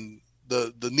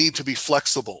the need to be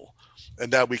flexible,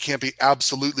 and that we can't be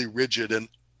absolutely rigid in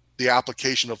the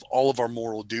application of all of our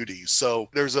moral duties. So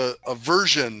there's a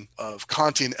version of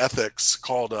Kantian ethics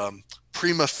called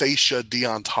prima facie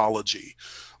deontology,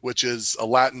 which is a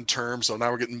Latin term. So now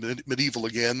we're getting medieval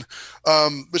again,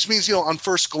 which means, on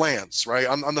first glance, right?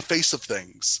 On the face of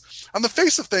things. On the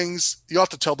face of things, you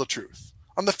ought to tell the truth.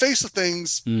 On the face of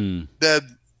things, that,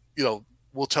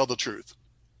 will tell the truth.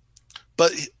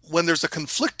 But when there's a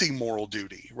conflicting moral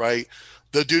duty, right?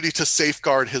 The duty to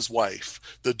safeguard his wife,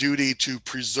 the duty to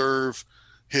preserve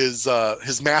his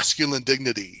masculine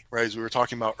dignity, right? As we were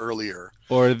talking about earlier.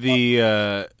 Or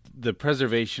the the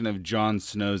preservation of Jon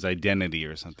Snow's identity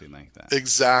or something like that.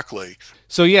 Exactly.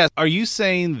 So, yeah, are you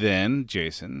saying then,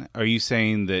 Jason, are you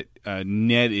saying that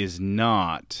Ned is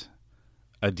not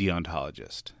a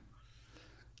deontologist?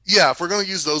 Yeah, if we're going to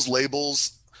use those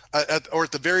labels, or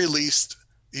at the very least,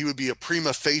 he would be a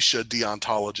prima facie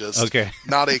deontologist, okay,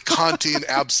 not a Kantian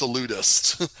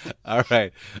absolutist. All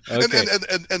right. Okay.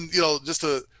 And just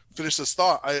to finish this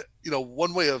thought,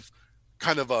 one way of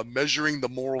kind of measuring the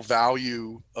moral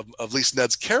value of at least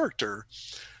Ned's character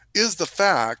is the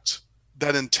fact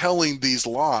that in telling these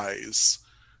lies,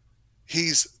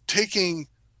 he's taking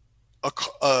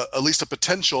at least a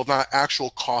potential, if not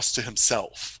actual, cost to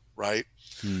himself, right?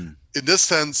 In this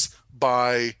sense,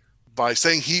 by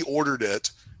saying he ordered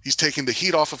it, he's taking the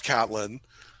heat off of Catelyn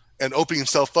and opening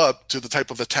himself up to the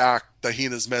type of attack that he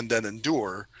and his men then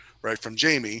endure, right, from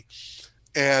Jaime.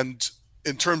 And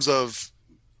in terms of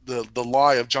the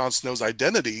lie of Jon Snow's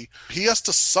identity, he has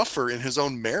to suffer in his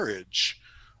own marriage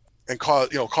and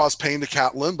cause pain to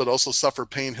Catelyn, but also suffer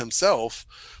pain himself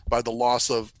by the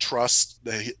loss of trust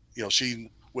that she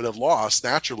would have lost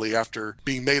naturally after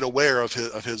being made aware of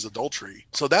his adultery.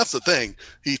 So that's the thing.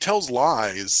 He tells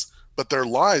lies, but their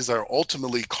lies are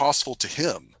ultimately costful to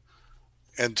him.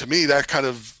 And to me, that kind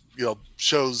of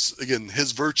shows again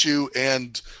his virtue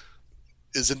and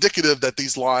is indicative that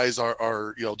these lies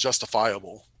are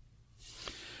justifiable.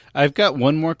 I've got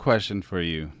one more question for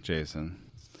you, Jason.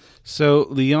 So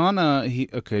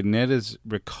Lyanna, Ned is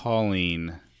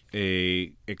recalling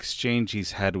a exchange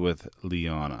he's had with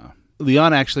Lyanna.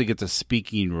 Lyanna actually gets a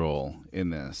speaking role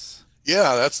in this.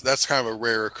 Yeah, that's kind of a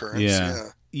rare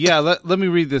occurrence. Yeah, let me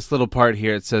read this little part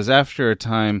here. It says, after a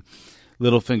time,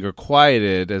 Littlefinger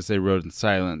quieted as they rode in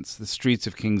silence. The streets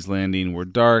of King's Landing were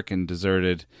dark and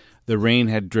deserted. The rain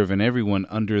had driven everyone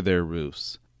under their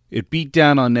roofs. It beat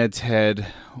down on Ned's head,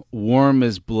 warm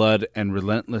as blood and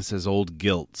relentless as old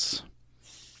guilt's.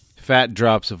 Fat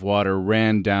drops of water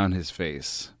ran down his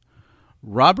face.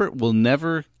 Robert will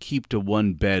never keep to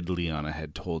one bed, Lyanna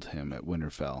had told him at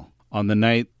Winterfell, on the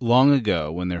night long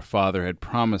ago when their father had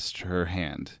promised her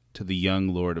hand to the young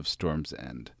Lord of Storm's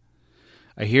End.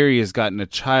 I hear he has gotten a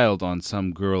child on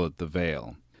some girl at the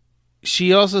Vale.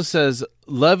 She also says,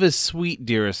 love is sweet,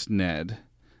 dearest Ned,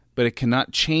 but it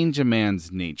cannot change a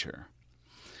man's nature.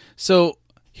 So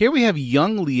here we have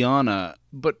young Lyanna,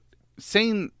 but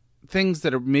saying things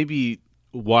that are maybe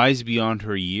wise beyond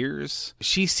her years.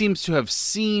 She seems to have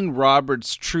seen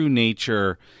Robert's true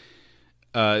nature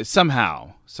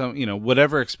somehow. So,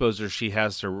 whatever exposure she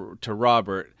has to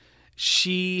Robert,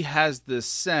 she has this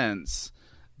sense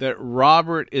that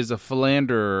Robert is a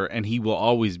philanderer and he will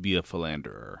always be a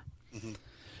philanderer. Mm-hmm.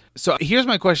 So here's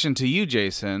my question to you,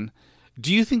 Jason.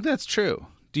 Do you think that's true?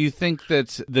 Do you think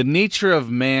that the nature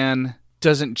of man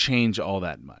doesn't change all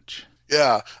that much?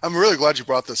 Yeah, I'm really glad you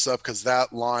brought this up because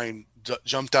that line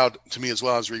jumped out to me as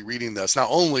well as rereading this. Not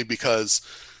only because,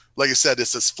 like I said,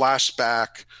 it's this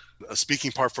flashback, a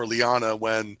speaking part for Lyanna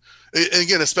when, and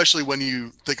again, especially when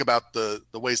you think about the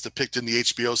ways depicted in the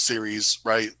HBO series,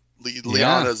 right?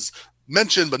 Lyanna's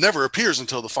mentioned but never appears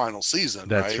until the final season.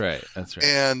 That's right. That's right.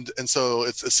 And so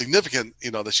it's significant,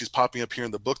 that she's popping up here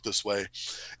in the book this way.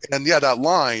 And yeah, that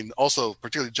line also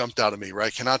particularly jumped out at me,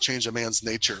 right? Cannot change a man's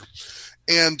nature.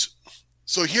 And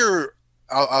so here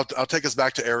I'll take us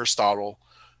back to Aristotle,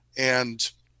 and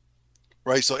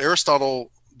right. So Aristotle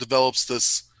develops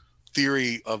this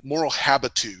theory of moral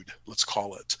habitude, let's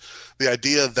call it. The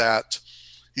idea that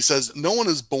he says no one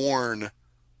is born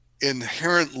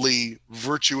inherently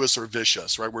virtuous or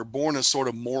vicious, right? We're born as sort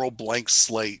of moral blank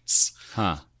slates.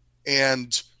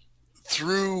 And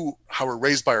through how we're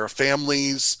raised by our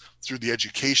families, through the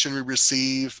education we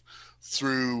receive,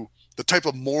 through the type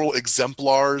of moral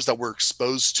exemplars that we're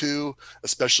exposed to,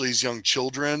 especially as young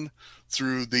children,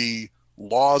 through the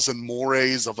laws and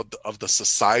mores of the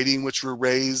society in which we're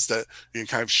raised that can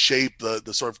kind of shape the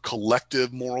sort of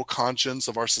collective moral conscience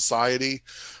of our society,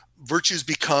 virtues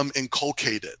become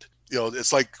inculcated.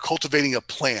 It's like cultivating a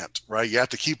plant, right? You have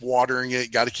to keep watering it.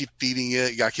 You got to keep feeding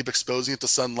it. You got to keep exposing it to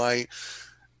sunlight.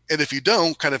 And if you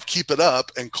don't kind of keep it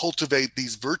up and cultivate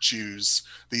these virtues,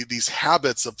 these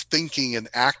habits of thinking and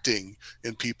acting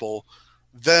in people,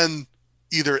 then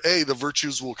either A, the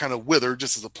virtues will kind of wither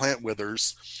just as the plant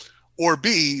withers, or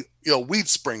B,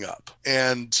 weeds spring up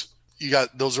and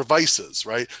those are vices,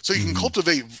 right? So you can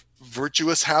cultivate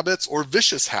virtuous habits or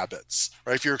vicious habits,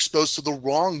 right? If you're exposed to the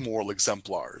wrong moral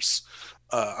exemplars.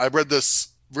 I read this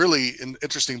really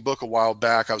interesting book a while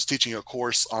back. I was teaching a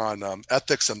course on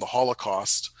ethics and the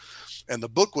Holocaust, and the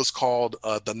book was called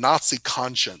The Nazi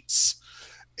Conscience.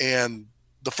 And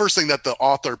the first thing that the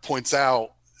author points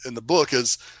out in the book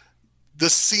is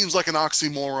this seems like an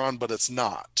oxymoron, but it's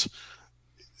not.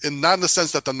 And not in the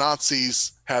sense that the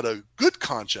Nazis had a good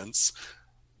conscience.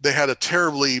 They had a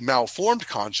terribly malformed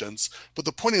conscience. But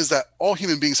the point is that all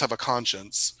human beings have a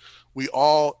conscience. We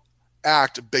all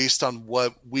act based on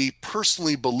what we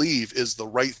personally believe is the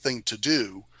right thing to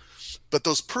do. But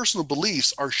those personal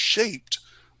beliefs are shaped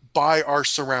by our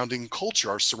surrounding culture,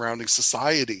 our surrounding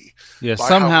society. Yeah,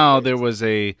 somehow there was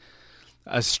a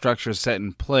structure set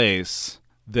in place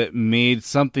that made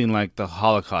something like the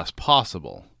Holocaust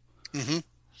possible. Mm-hmm.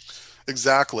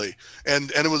 Exactly.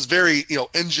 And it was very,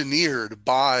 engineered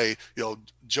by,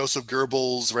 Joseph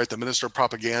Goebbels, right, the Minister of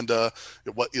Propaganda,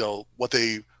 what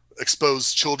they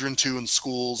exposed children to in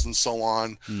schools and so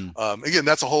on. Again,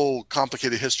 that's a whole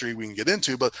complicated history we can get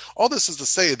into, but all this is to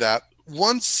say that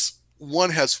once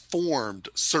one has formed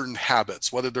certain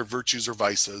habits, whether they're virtues or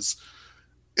vices,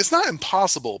 it's not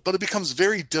impossible, but it becomes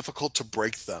very difficult to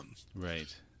break them.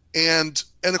 Right. And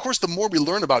of course, the more we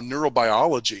learn about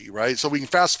neurobiology, right? So we can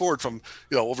fast forward from,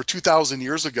 over 2,000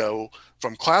 years ago,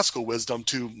 from classical wisdom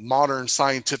to modern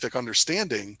scientific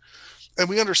understanding. And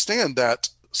we understand that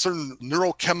certain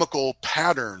neurochemical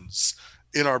patterns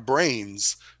in our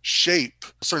brains shape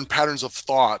certain patterns of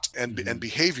thought and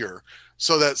behavior,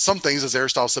 so that some things, as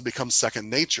Aristotle said, become second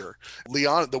nature.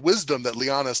 The wisdom that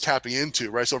Liana is tapping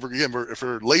into, right? So if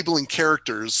we're labeling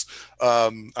characters, I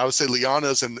would say Liana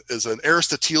is an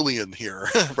Aristotelian here,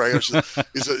 right? She's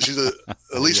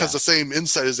at least has the same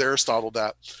insight as Aristotle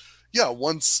that,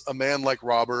 once a man like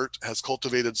Robert has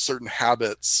cultivated certain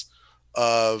habits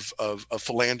of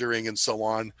philandering and so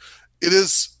on,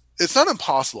 it's not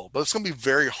impossible, but it's going to be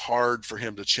very hard for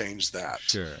him to change that.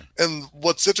 Sure. And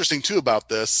what's interesting too about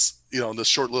this, in this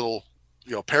short little,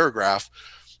 paragraph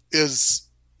is,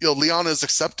 Liana's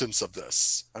acceptance of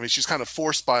this. I mean, she's kind of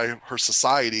forced by her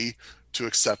society to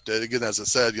accept it. Again, as I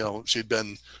said, she'd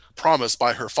been promised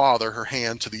by her father her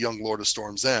hand to the young Lord of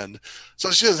Storm's End.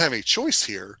 So she doesn't have any choice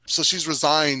here. So she's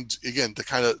resigned again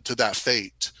to that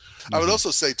fate. I would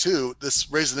also say too,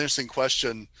 this raises an interesting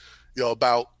question,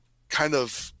 about kind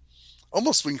of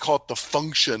almost, we can call it the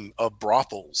function of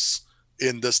brothels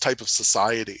in this type of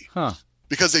society.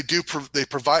 Because they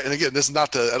provide, and again, this is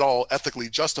not to at all ethically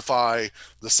justify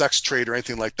the sex trade or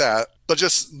anything like that, but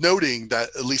just noting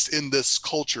that at least in this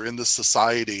culture, in this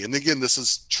society, and again, this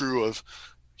is true of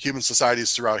human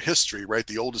societies throughout history, right?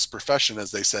 The oldest profession,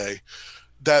 as they say,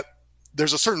 that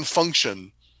there's a certain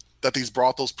function that these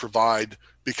brothels provide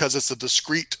because it's a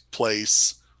discrete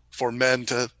place for men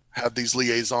to have these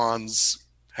liaisons,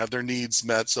 have their needs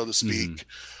met, so to speak,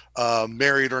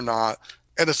 married or not.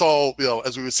 And it's all,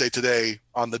 as we would say today,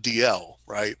 on the DL,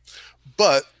 right?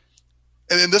 But,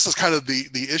 and this is kind of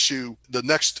the issue, the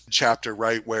next chapter,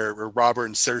 right, where Robert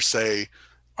and Cersei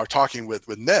are talking with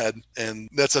Ned, and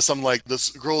Ned says something like, this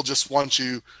girl just wants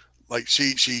you, like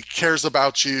she cares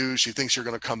about you, she thinks you're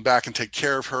going to come back and take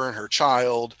care of her and her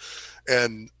child.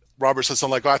 And Robert says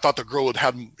something like, I thought the girl would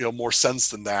have more sense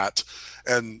than that.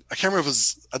 And I can't remember if it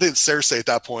was, I think it's Cersei at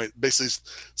that point, basically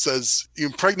says, you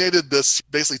impregnated this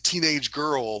basically teenage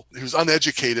girl who's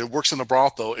uneducated, works in a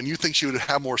brothel, and you think she would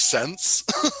have more sense?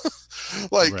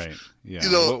 Like, right. Yeah.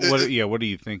 What are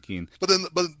you thinking? But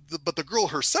the girl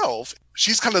herself,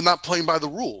 she's kind of not playing by the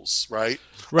rules, right?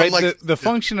 Right. Unlike, the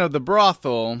function of the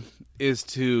brothel is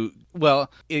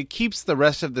it keeps the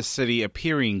rest of the city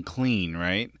appearing clean,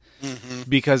 right? Mm-hmm.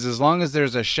 Because as long as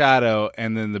there's a shadow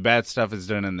and then the bad stuff is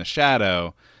done in the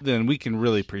shadow, then we can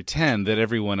really pretend that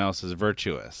everyone else is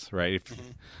virtuous, right?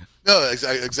 No,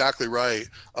 exactly right.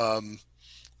 And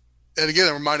again,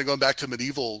 I'm reminded, going back to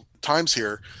medieval times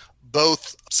here,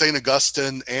 both St.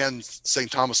 Augustine and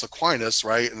St. Thomas Aquinas,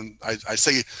 right? And I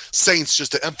say saints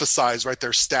just to emphasize, right,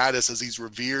 their status as these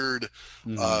revered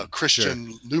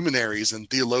Christian luminaries and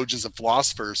theologians and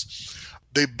philosophers.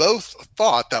 They both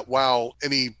thought that while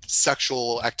any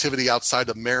sexual activity outside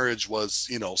of marriage was,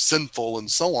 sinful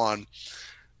and so on,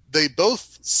 they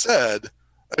both said,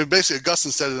 I mean, basically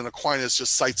Augustine said it, and Aquinas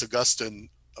just cites Augustine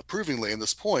approvingly in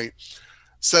this point,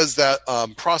 says that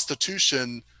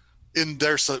prostitution in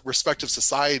their respective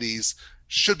societies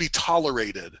should be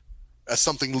tolerated as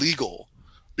something legal,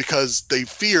 because they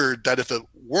feared that if it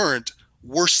weren't,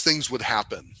 worse things would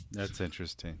happen. That's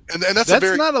interesting. And that's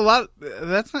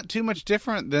not too much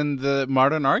different than the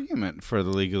modern argument for the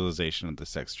legalization of the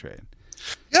sex trade.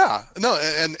 Yeah, no,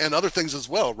 and other things as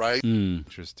well, right?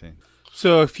 Interesting.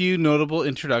 So a few notable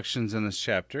introductions in this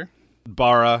chapter.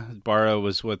 Bara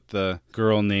was what the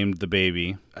girl named the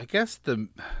baby. I guess the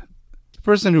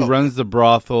person who runs the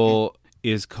brothel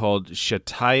is called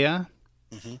Shataya.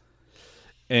 Mm-hmm.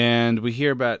 And we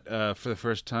hear about, for the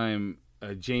first time,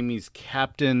 Jaime's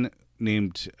captain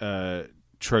named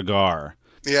Tragar.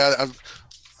 Yeah,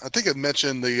 I think it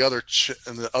mentioned the other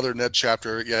in the other Ned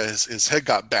chapter. Yeah, his head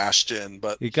got bashed in,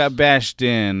 but It got bashed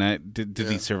in. Did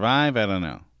he survive? I don't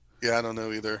know. Yeah, I don't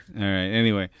know either. All right.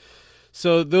 Anyway,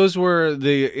 so those were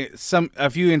a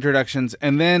few introductions,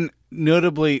 and then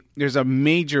notably, there's a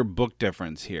major book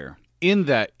difference here. In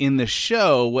that, in the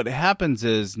show, what happens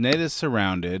is Ned is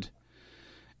surrounded,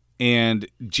 and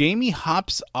Jaime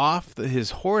hops off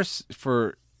his horse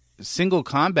for single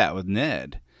combat with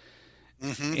Ned.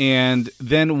 Mm-hmm. And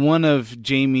then one of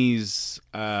Jaime's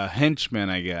henchmen,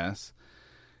 I guess,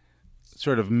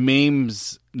 sort of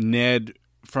maims Ned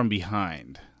from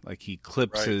behind. Like he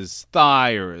clips his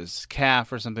thigh or his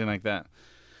calf or something like that.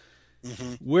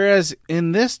 Mm-hmm. Whereas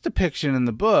in this depiction in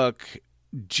the book,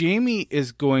 Jaime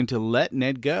is going to let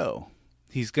Ned go.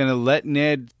 He's going to let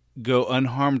Ned go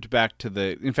unharmed back to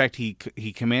the... In fact, he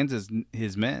commands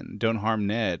his men, don't harm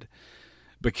Ned,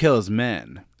 but kill his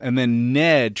men. And then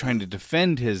Ned, trying to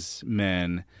defend his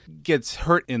men, gets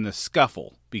hurt in the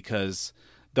scuffle because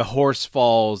the horse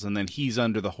falls and then he's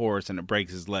under the horse and it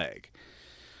breaks his leg.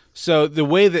 So the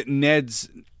way that Ned's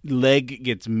leg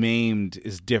gets maimed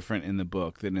is different in the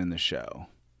book than in the show.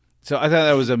 So I thought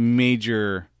that was a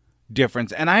major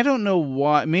difference. And I don't know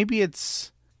why. Maybe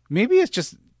it's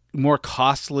just more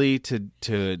costly to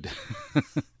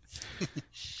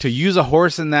to use a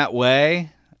horse in that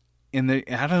way. I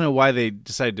don't know why they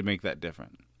decided to make that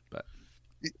different, but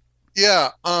yeah,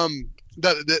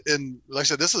 that and like I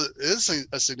said, this is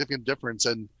a significant difference,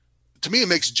 and to me, it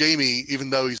makes Jaime, even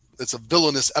though it's a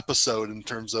villainous episode in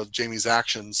terms of Jaime's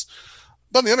actions.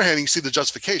 But on the other hand, you see the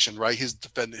justification, right? He's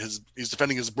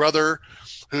defending his brother,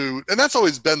 and that's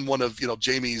always been one of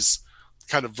Jaime's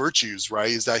kind of virtues, right?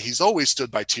 Is that he's always stood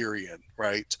by Tyrion,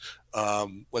 right?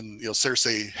 When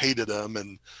Cersei hated him,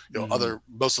 and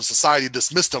most of society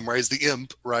dismissed him, right? As the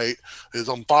imp, right? His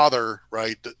own father,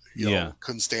 right?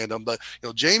 Couldn't stand him, but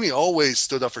Jaime always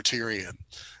stood up for Tyrion,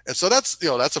 and so that's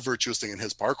a virtuous thing in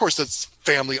his part. Of course, that's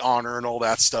family honor and all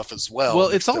that stuff as well. Well,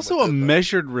 it's also a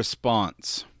measured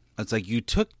response. It's like you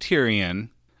took Tyrion,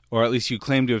 or at least you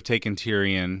claim to have taken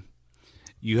Tyrion.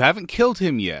 You haven't killed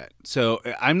him yet, so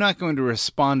I'm not going to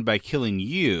respond by killing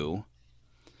you.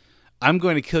 I'm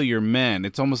going to kill your men.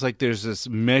 It's almost like there's this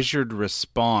measured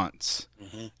response.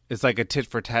 Mm-hmm. It's like a tit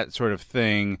for tat sort of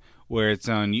thing where it's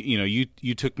on,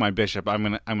 you took my bishop.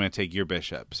 I'm gonna take your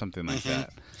bishop, something like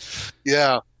that.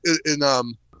 Yeah, and I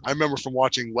remember from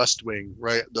watching West Wing,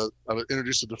 right? I was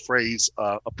introduced to the phrase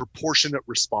a proportionate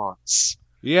response.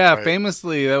 Yeah, right?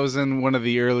 Famously, that was in one of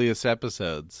the earliest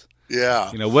episodes.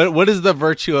 Yeah. What is the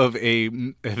virtue of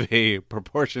a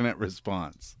proportionate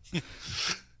response?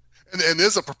 And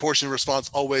is a proportionate response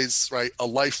always, right, a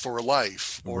life for a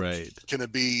life? Or right. Can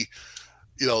it be,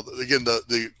 again,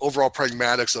 the overall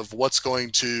pragmatics of what's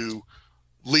going to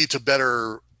lead to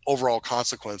better overall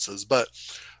consequences? But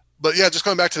yeah, just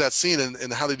going back to that scene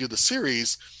and how they do the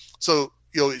series. So,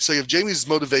 so you have Jaime's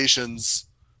motivations,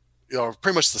 are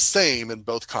pretty much the same in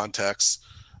both contexts.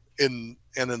 In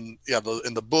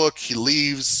the book, he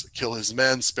leaves, kill his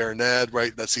men, spare Ned,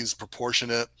 right? That seems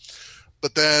proportionate.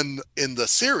 But then in the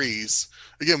series,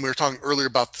 again, we were talking earlier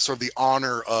about sort of the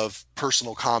honor of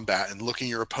personal combat and looking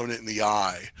your opponent in the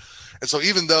eye. And so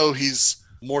even though he's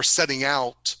more setting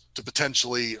out to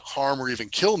potentially harm or even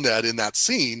kill Ned in that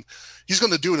scene, he's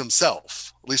going to do it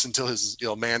himself, at least until his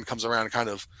man comes around and kind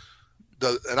of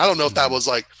does. And I don't know if that was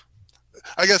like,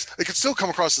 I guess it could still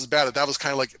come across as bad if that was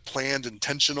kind of like planned,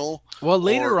 intentional. Well,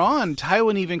 later on,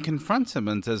 Tywin even confronts him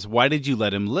and says, "Why did you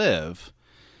let him live?"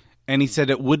 And he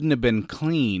said it wouldn't have been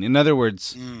clean. In other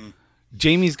words,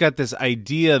 Jaime's got this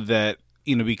idea that,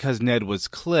 because Ned was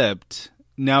clipped,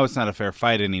 now it's not a fair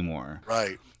fight anymore.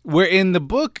 Right. Where in the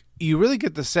book, you really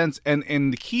get the sense,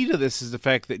 and the key to this is the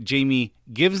fact that Jaime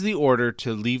gives the order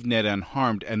to leave Ned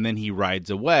unharmed, and then he rides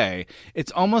away.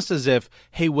 It's almost as if,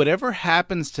 hey, whatever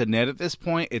happens to Ned at this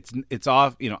point, it's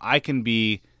off. I can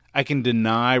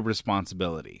deny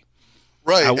responsibility.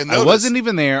 Right. I wasn't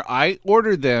even there. I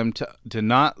ordered them to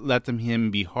not let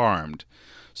him be harmed,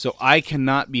 so I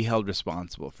cannot be held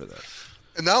responsible for this.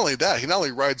 And not only that, he not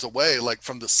only rides away like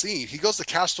from the scene, he goes to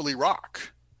Casterly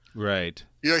Rock. Right.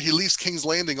 He leaves King's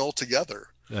Landing altogether.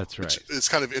 That's right. It's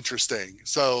kind of interesting.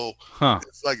 So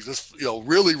it's like just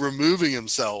really removing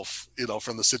himself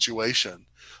from the situation.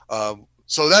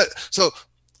 So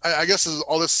I guess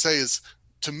all this to say is,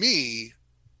 to me,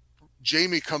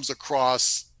 Jaime comes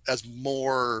across as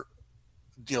more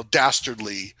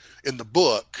dastardly in the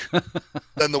book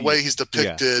than the way he's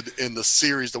depicted in the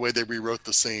series, the way they rewrote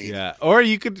the scene. Yeah. Or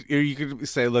you could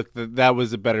say, look, that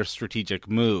was a better strategic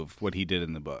move, what he did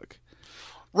in the book.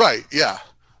 Right. Yeah.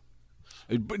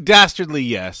 Dastardly,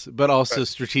 yes, but also Right.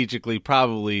 strategically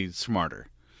probably smarter.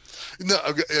 No,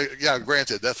 yeah,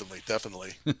 granted,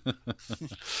 definitely.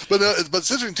 But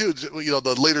it's interesting too. You know,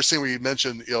 the later scene where you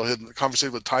mentioned, you know, his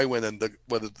conversation with Tywin and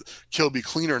whether the kill be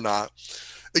clean or not.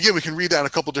 Again, we can read that in a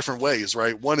couple different ways,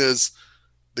 right? One is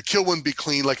the kill wouldn't be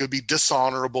clean, like it would be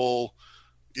dishonorable,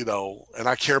 you know, and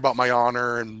I care about my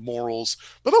honor and morals,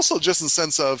 but also just in the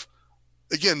sense of,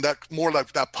 again, that more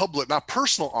like that public, not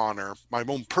personal honor, my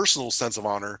own personal sense of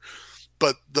honor,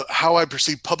 but how I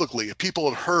perceive publicly. If people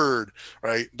had heard,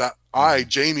 right, that I,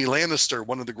 Jaime Lannister,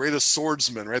 one of the greatest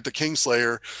swordsmen, right, the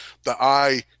Kingslayer, that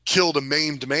I killed a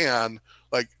maimed man,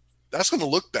 like that's going to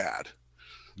look bad.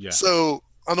 Yeah. So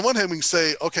on the one hand, we can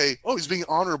say, okay, oh, he's being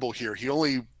honorable here. He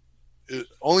only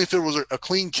if it was a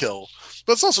clean kill,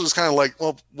 but it's also just kind of like,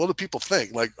 well, what do people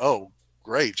think? Like, oh,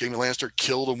 great, Jaime Lannister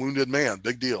killed a wounded man,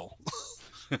 big deal.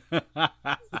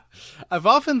 I've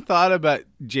often thought about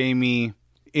Jaime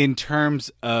in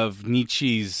terms of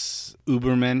Nietzsche's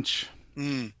Übermensch,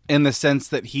 in the sense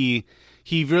that he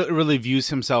really views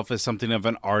himself as something of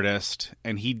an artist,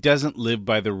 and he doesn't live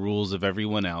by the rules of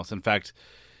everyone else. In fact,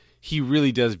 he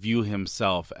really does view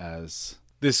himself as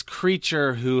this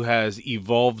creature who has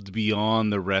evolved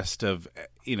beyond the rest of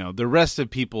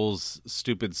people's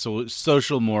stupid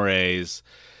social mores,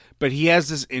 but he has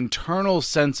this internal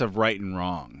sense of right and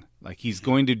wrong. Like he's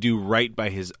going to do right by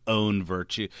his own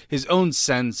virtue, his own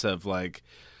sense of like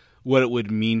what it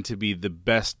would mean to be the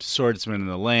best swordsman in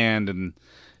the land. And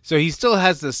so he still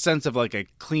has this sense of like a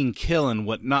clean kill and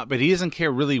whatnot, but he doesn't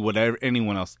care really what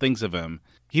anyone else thinks of him.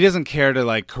 He doesn't care to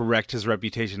like correct his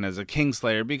reputation as a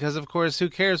Kingslayer because, of course, who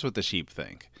cares what the sheep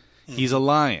think? He's a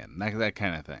lion, that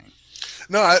kind of thing.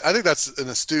 No, I think that's an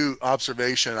astute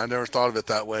observation. I never thought of it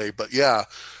that way, but yeah,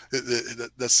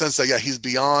 the sense that he's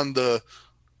beyond the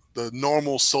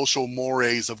normal social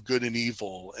mores of good and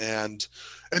evil, and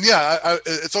yeah,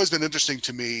 it's always been interesting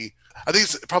to me. I think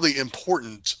it's probably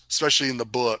important, especially in the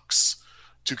books,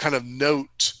 to kind of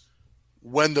note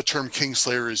when the term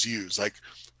Kingslayer is used. Like,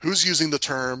 who's using the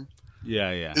term?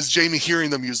 Yeah. Is Jaime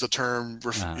hearing them use the term?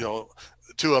 You know,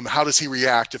 to him, how does he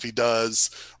react if he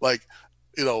does? Like,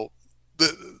 you know,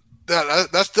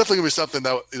 that's definitely gonna be something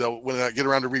that, you know, when I get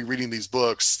around to rereading these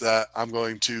books, that I'm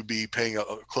going to be paying a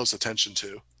close attention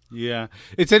to. Yeah,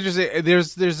 it's interesting.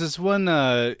 There's this one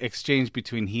exchange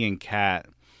between he and Kat,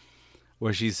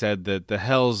 where she said that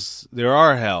there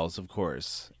are hells, of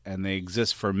course, and they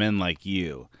exist for men like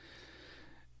you.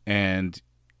 And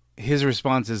his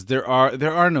response is, there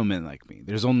are no men like me.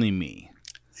 There's only me.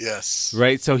 Yes.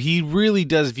 Right. So he really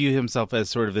does view himself as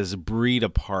sort of this breed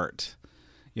apart.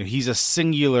 You know, he's a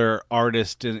singular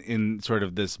artist in sort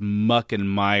of this muck and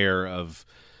mire of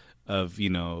you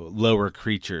know, lower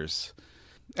creatures.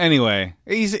 Anyway,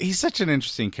 he's such an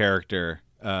interesting character,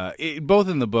 both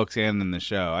in the books and in the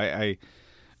show. I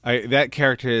that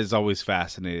character has always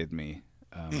fascinated me.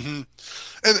 And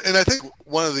I think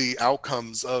one of the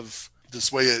outcomes of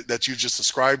this way that you just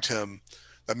described him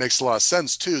that makes a lot of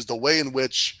sense too is the way in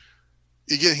which,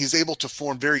 again, he's able to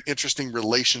form very interesting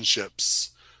relationships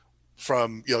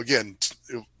from, you know, again,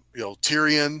 you know,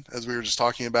 Tyrion, as we were just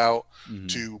talking about,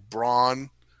 to Bronn.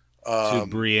 To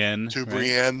Brienne,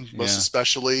 most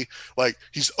especially. Like,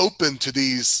 he's open to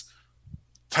these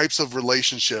types of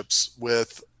relationships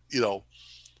with, you know,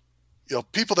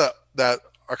 people that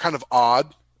are kind of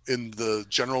odd in the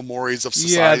general mores of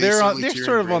society. Yeah, they're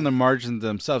sort of on the margins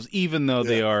themselves, even though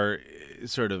they are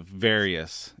sort of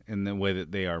various in the way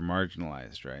that they are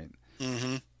marginalized, right?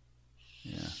 Mm-hmm.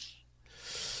 Yeah.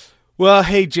 Well,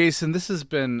 hey, Jason, this has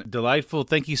been delightful.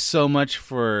 Thank you so much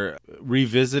for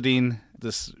revisiting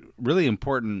this really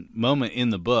important moment in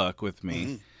the book with me.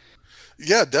 Mm-hmm.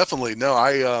 Yeah, definitely. No,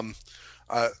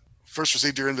 I first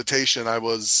received your invitation. I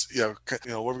was, what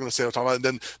we're going to say, I'm talking about,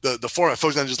 and then the format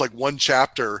focused on just like one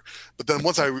chapter. But then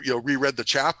once I, reread the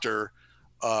chapter,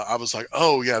 I was like,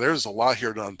 oh yeah, there's a lot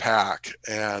here to unpack.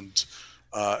 And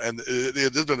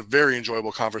it's been a very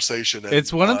enjoyable conversation. And,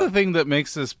 it's one of the things that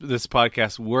makes this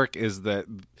podcast work is that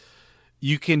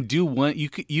you can do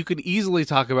you could easily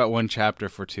talk about one chapter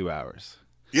for 2 hours.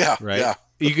 Yeah. Right. Yeah.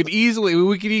 We could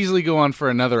easily go on for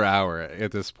another hour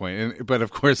at this point. But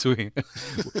of course and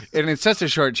it's such a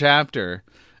short chapter.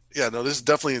 Yeah, no, this is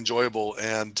definitely enjoyable.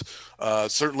 And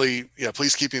certainly,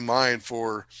 please keep in mind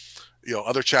for,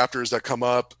 other chapters that come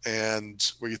up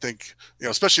and where you think,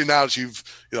 especially now that you've,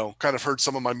 kind of heard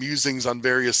some of my musings on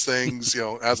various things,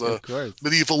 as a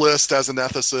medievalist, as an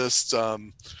ethicist.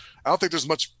 I don't think there's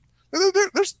much.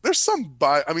 There's some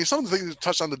some of the things you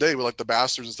touched on today with like the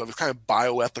bastards and stuff is kind of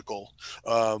bioethical,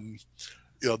 or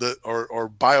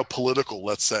biopolitical,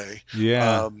 let's say.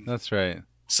 Yeah, that's right.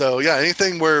 So yeah,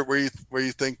 anything where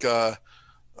you think I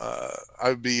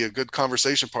would be a good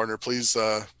conversation partner, please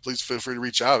feel free to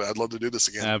reach out. I'd love to do this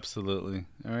again. Absolutely.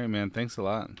 All right, man. Thanks a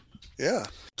lot. Yeah.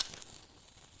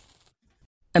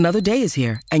 Another day is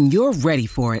here, and you're ready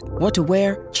for it. What to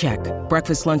wear? Check.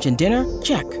 Breakfast, lunch, and dinner?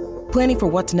 Check. Planning for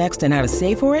what's next and how to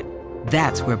save for it?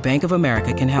 That's where Bank of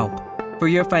America can help. For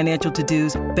your financial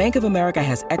to-dos, Bank of America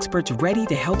has experts ready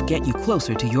to help get you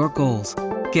closer to your goals.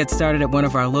 Get started at one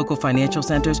of our local financial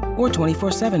centers or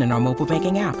 24/7 in our mobile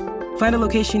banking app. Find a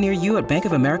location near you at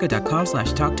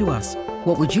bankofamerica.com/talktous.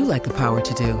 What would you like the power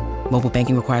to do? Mobile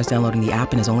banking requires downloading the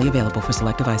app and is only available for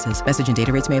select devices. Message and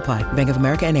data rates may apply. Bank of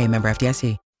America NA, member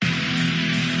FDIC.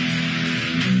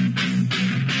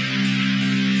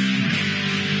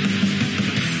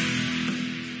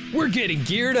 We're getting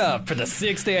geared up for the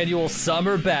 6th annual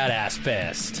Summer Badass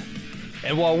Fest.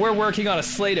 And while we're working on a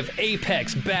slate of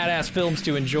apex badass films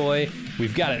to enjoy,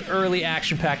 we've got an early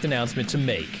action-packed announcement to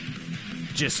make.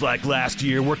 Just like last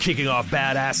year, we're kicking off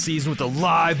Badass Season with a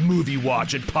live movie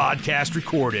watch and podcast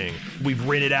recording. We've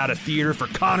rented out a theater for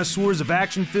connoisseurs of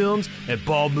action films and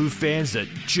Bald Move fans that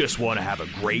just want to have a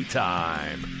great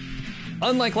time.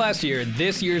 Unlike last year,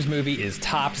 this year's movie is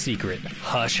top secret.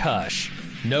 Hush hush.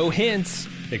 No hints,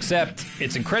 except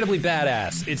it's incredibly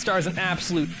badass. It stars an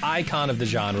absolute icon of the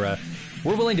genre.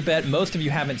 We're willing to bet most of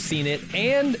you haven't seen it,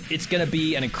 and it's going to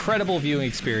be an incredible viewing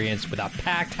experience with a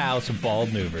packed house of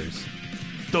bald movers.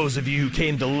 Those of you who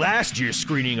came to last year's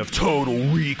screening of Total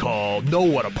Recall know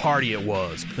what a party it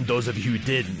was. And those of you who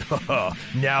didn't,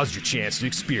 now's your chance to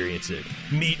experience it.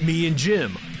 Meet me and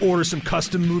Jim, order some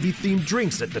custom movie-themed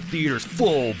drinks at the theater's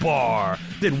full bar,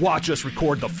 then watch us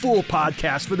record the full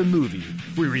podcast for the movie.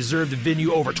 We reserved the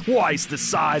venue over twice the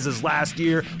size as last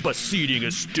year, but seating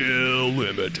is still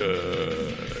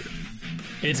limited.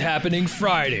 It's happening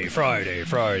Friday,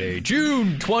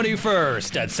 June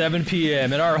 21st at 7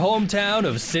 p.m. in our hometown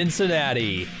of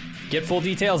Cincinnati. Get full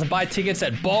details and buy tickets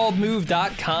at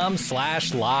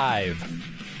baldmove.com/live.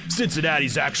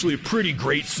 Cincinnati's actually a pretty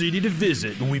great city to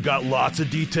visit, and we've got lots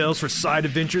of details for side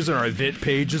adventures on our event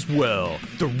page as well.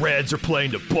 The Reds are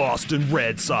playing the Boston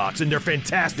Red Sox in their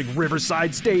fantastic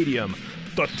Riverside Stadium.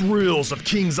 The thrills of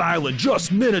Kings Island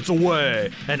just minutes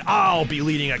away, and I'll be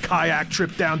leading a kayak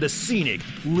trip down to scenic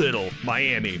Little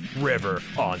Miami River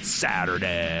on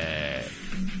Saturday.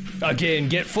 Again,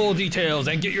 get full details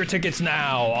and get your tickets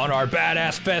now on our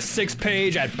Badass Fest 6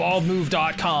 page at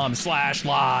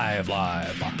baldmove.com/live.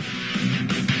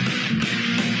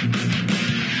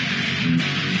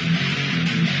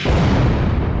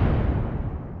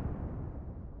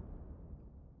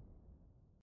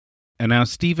 And now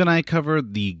Steve and I cover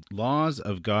the Laws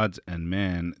of Gods and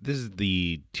Men. This is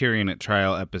the Tyrion at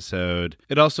trial episode.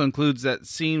 It also includes that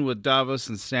scene with Davos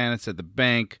and Stannis at the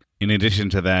bank. In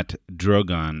addition to that,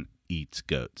 Drogon eats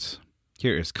goats.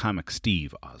 Here is comic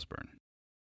Steve Osborne.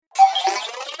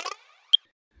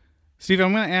 Steve,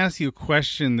 I'm going to ask you a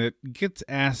question that gets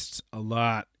asked a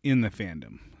lot in the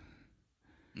fandom.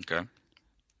 Okay.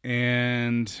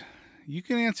 And you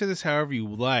can answer this however you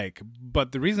like,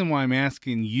 but the reason why I'm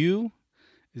asking you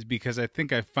is because I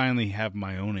think I finally have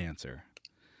my own answer.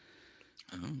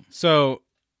 Oh. So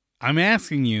I'm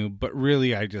asking you, but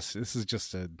really this is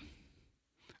just a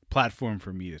platform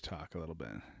for me to talk a little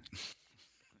bit.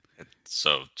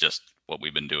 So just what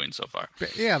we've been doing so far.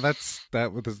 Yeah, that's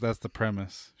the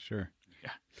premise. Sure.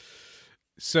 Yeah.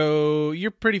 So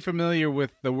you're pretty familiar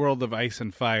with the world of Ice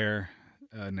and Fire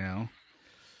now.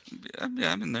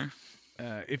 Yeah, I'm in there.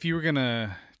 If you were going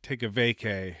to take a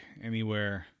vacay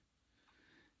anywhere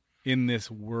in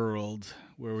this world,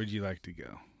 where would you like to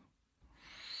go?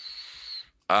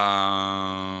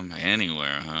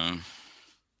 Anywhere, huh?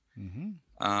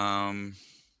 Mm-hmm.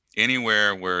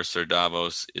 Anywhere where Sir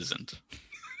Davos isn't.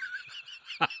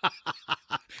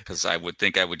 Because I would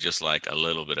think I would just like a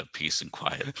little bit of peace and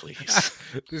quiet, please.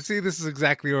 See, this is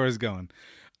exactly where I was going.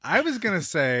 I was going to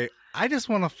say, I just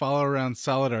want to follow around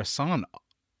Saladar Saan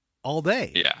all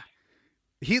day. Yeah.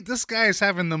 This guy is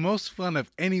having the most fun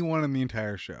of anyone in the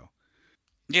entire show.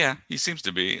 Yeah, he seems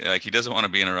to be. Like, he doesn't want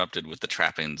to be interrupted with the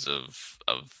trappings of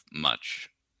much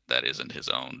that isn't his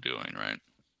own doing, right?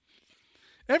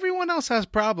 Everyone else has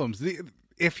problems.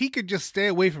 If he could just stay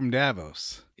away from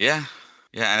Davos. Yeah.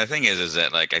 Yeah, and the thing is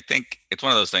that, like, I think it's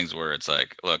one of those things where it's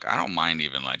like, look, I don't mind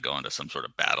even, like, going to some sort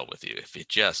of battle with you. If it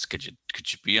just, could you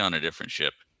be on a different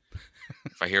ship?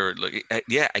 If I hear it, look,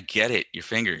 yeah, I get it. Your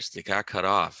fingers, they got cut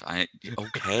off.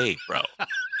 Okay, bro.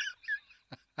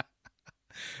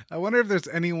 I wonder if there's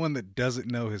anyone that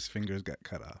doesn't know his fingers got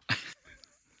cut off.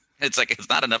 It's like, it's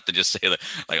not enough to just say that,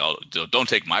 like, oh, don't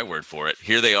take my word for it.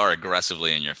 Here they are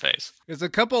aggressively in your face. There's a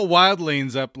couple of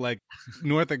wildlings up like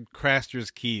north of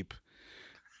Craster's Keep.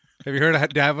 Have you heard of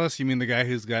Davos? You mean the guy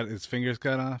who's got his fingers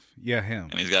cut off? Yeah, him.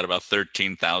 And he's got about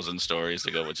 13,000 stories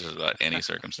to go, which is about any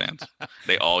circumstance.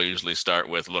 They all usually start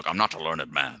with, look, I'm not a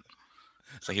learned man.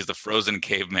 It's like he's the frozen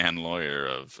caveman lawyer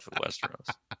of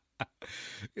Westeros.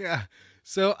 Yeah.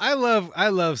 So I love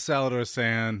Salladhor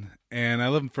Saan, and I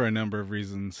love him for a number of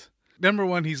reasons. Number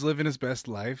one, he's living his best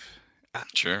life.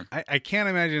 Sure. I can't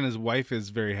imagine his wife is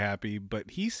very happy,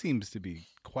 but he seems to be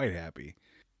quite happy.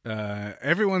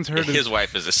 Everyone's heard his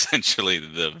wife is essentially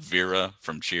the Vera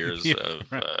from Cheers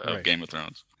of Game of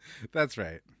Thrones. That's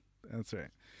right.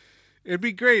 It'd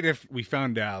be great if we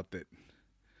found out that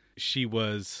she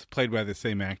was played by the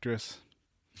same actress.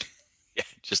 Yeah,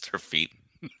 just her feet.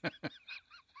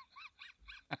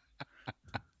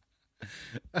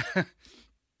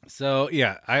 So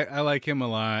yeah, I like him a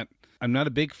lot. I'm not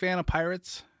a big fan of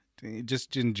pirates,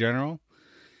 just in general.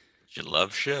 You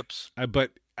love ships,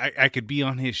 but I could be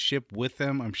on his ship with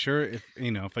them. I'm sure if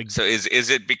I. So is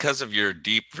it because of your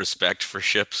deep respect for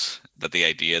ships that the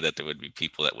idea that there would be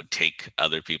people that would take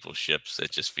other people's ships, it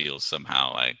just feels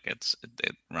somehow like it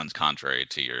runs contrary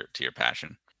to your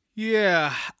passion?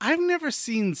 Yeah, I've never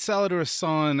seen Salladhor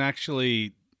Saan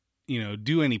actually,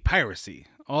 do any piracy.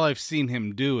 All I've seen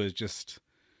him do is just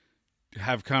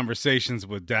have conversations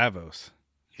with Davos.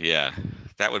 Yeah,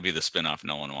 that would be the spinoff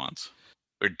no one wants.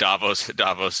 Where Davos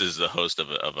is the host of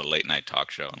a late night talk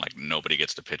show, and like nobody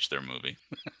gets to pitch their movie.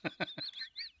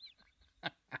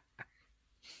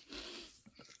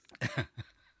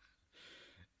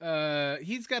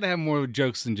 He's got to have more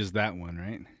jokes than just that one,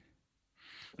 right?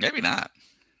 Maybe not.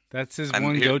 That's his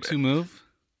one go-to move.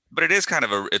 But it's kind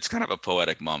of a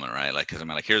poetic moment, right? Like,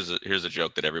 because here's a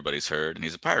joke that everybody's heard, and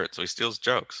he's a pirate, so he steals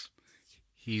jokes.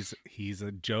 He's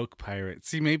a joke pirate.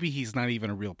 See, maybe he's not even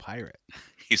a real pirate.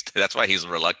 That's why he's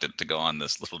reluctant to go on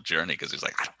this little journey, because he's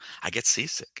like, I get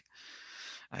seasick.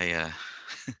 I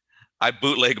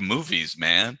bootleg movies,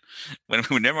 man. When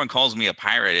everyone calls me a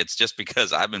pirate, it's just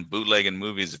because I've been bootlegging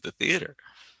movies at the theater.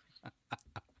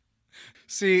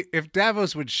 See, if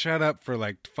Davos would shut up for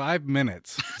like 5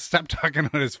 minutes, stop talking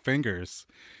about his fingers,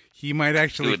 he might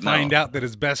actually find out that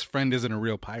his best friend isn't a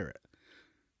real pirate.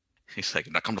 He's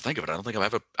like, now come to think of it, I don't think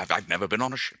I've never been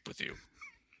on a ship with you.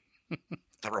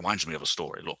 That reminds me of a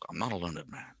story. Look, I'm not a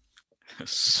learned man.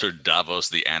 Sir Davos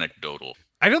the anecdotal.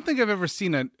 I don't think I've ever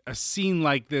seen a scene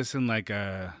like this in like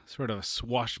a sort of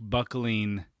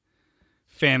swashbuckling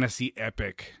fantasy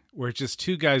epic where it's just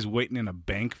two guys waiting in a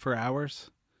bank for hours.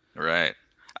 Right.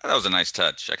 That was a nice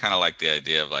touch. I kind of like the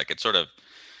idea of like, it's sort of,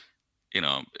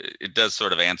 it does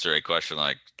sort of answer a question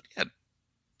like, yeah,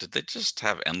 did they just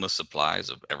have endless supplies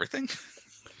of everything?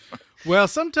 Well,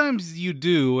 sometimes you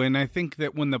do, and I think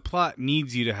that when the plot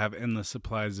needs you to have endless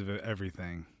supplies of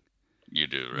everything, you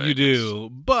do, right? You do,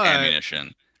 but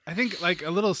ammunition. I think like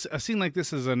a scene like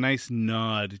this is a nice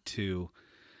nod to,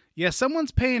 yeah, someone's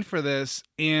paying for this,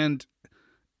 and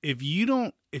if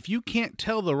you can't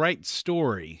tell the right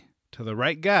story to the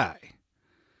right guy,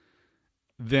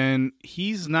 then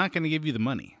he's not going to give you the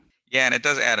money. Yeah, and it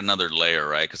does add another layer,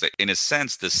 right? Because in a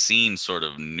sense, the scene sort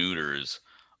of neuters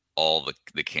all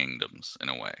the kingdoms in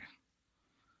a way,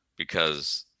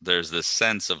 because there's this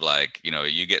sense of like,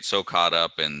 you get so caught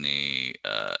up in the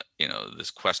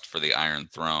this quest for the Iron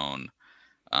Throne,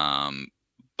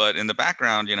 but in the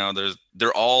background,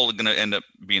 they're all going to end up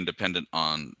being dependent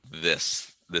on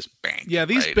this bank. Yeah,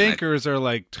 these right? bankers are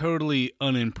like totally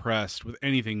unimpressed with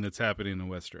anything that's happening in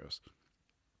Westeros.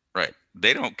 Right.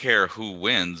 They don't care who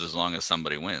wins as long as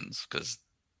somebody wins, because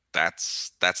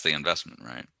that's the investment,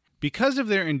 right? Because of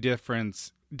their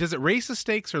indifference, does it raise the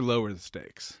stakes or lower the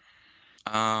stakes?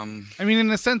 I mean,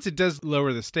 in a sense, it does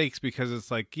lower the stakes because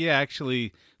it's like, yeah,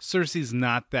 actually, Cersei's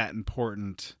not that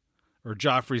important, or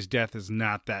Joffrey's death is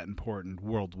not that important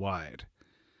worldwide.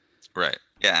 Right.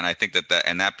 Yeah, and I think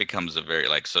that becomes a very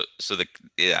like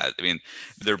I mean,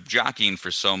 they're jockeying for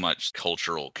so much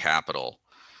cultural capital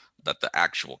that the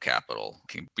actual capital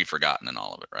can be forgotten in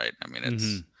all of it, right? I mean,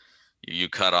 it's if you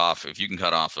can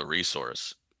cut off a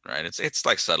resource, right? It's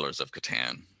like Settlers of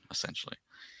Catan, essentially.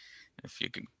 If you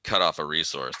can cut off a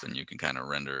resource, then you can kind of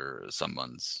render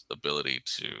someone's ability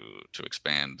to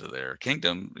expand their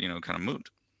kingdom, kind of moot.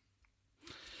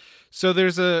 So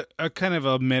there's a kind of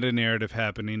a meta-narrative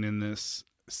happening in this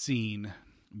scene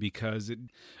because,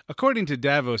 according to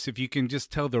Davos, if you can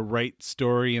just tell the right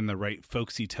story in the right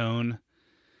folksy tone,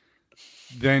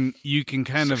 then you can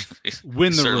kind of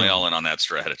win the certainly room. All in on that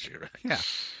strategy, right? Yeah.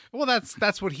 Well,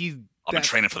 that's what he... I've been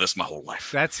training for this my whole life.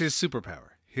 That's his superpower.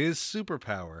 His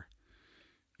superpower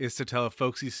is to tell a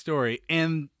folksy story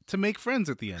and to make friends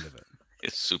at the end of it.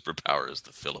 His superpower is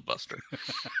the filibuster.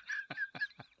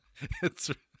 That's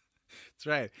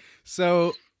right.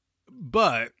 So,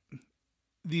 but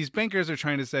these bankers are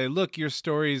trying to say, look, your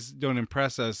stories don't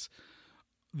impress us.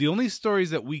 The only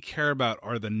stories that we care about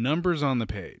are the numbers on the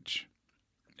page.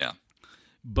 Yeah.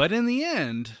 But in the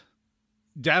end,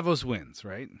 Davos wins,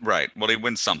 right? Right. Well, he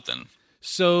wins something.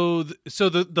 So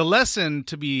the lesson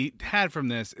to be had from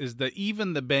this is that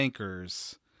even the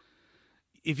bankers,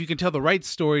 if you can tell the right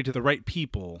story to the right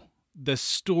people, the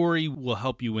story will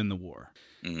help you win the war.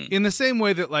 Mm-hmm. In the same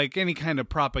way that like any kind of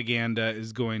propaganda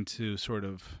is going to sort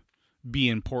of be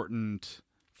important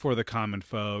for the common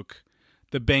folk,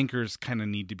 the bankers kind of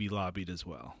need to be lobbied as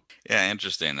well. Yeah,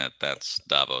 interesting that that's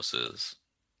Davos's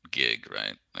gig,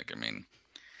 right? Like, I mean,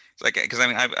 it's like, because I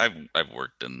mean, I've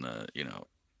worked in the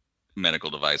medical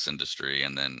device industry,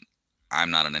 and then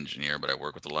I'm not an engineer, but I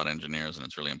work with a lot of engineers, and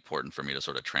it's really important for me to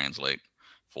sort of translate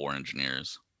for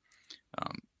engineers,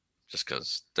 just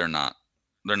because they're not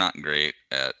great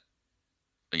at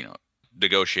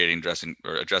negotiating,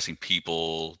 addressing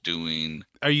people, doing.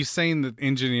 Are you saying that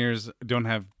engineers don't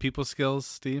have people skills,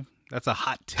 Steve? That's a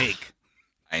hot take.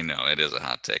 I know it is a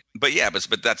hot take, but yeah,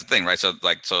 but that's the thing, right? So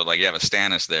you have a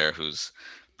Stannis there who's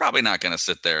probably not going to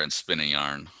sit there and spin a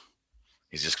yarn.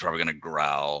 He's just probably going to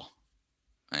growl,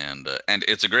 and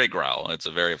it's a great growl. It's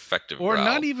a very effective or growl.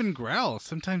 Not even growl.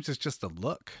 Sometimes it's just a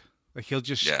look. Like he'll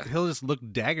just look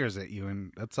daggers at you,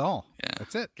 and that's all. Yeah,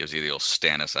 that's it. Gives you the old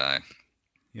Stannis eye.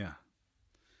 Yeah.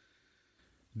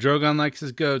 Drogon likes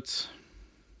his goats.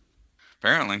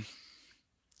 Apparently,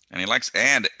 and he likes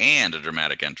and a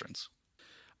dramatic entrance.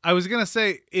 I was gonna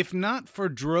say, if not for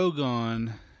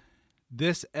Drogon,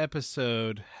 this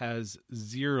episode has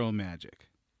zero magic.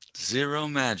 Zero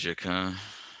magic, huh?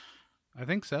 I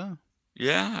think so.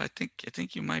 Yeah, I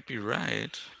think you might be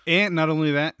right. And not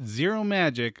only that, zero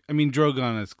magic. I mean,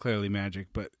 Drogon is clearly magic,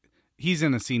 but he's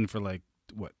in a scene for like,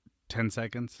 10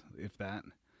 seconds, if that.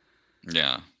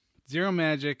 Yeah. Zero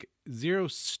magic, zero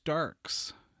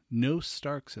Starks. No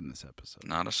Starks in this episode.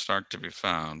 Not a Stark to be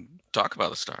found. Talk about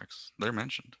the Starks. They're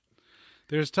mentioned.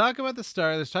 There's talk about the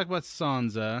Stark. There's talk about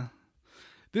Sansa.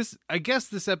 I guess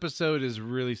this episode is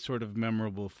really sort of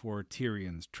memorable for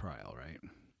Tyrion's trial, right?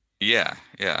 Yeah.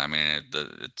 I mean,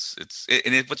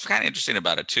 what's kind of interesting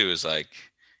about it too is like,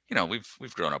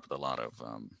 we've grown up with a lot of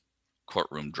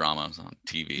courtroom dramas on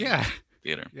TV,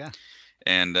 theater,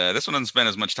 and this one doesn't spend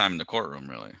as much time in the courtroom,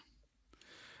 really.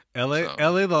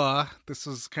 LA Law. This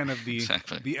was kind of the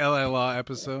LA Law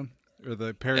episode, or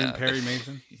the Perry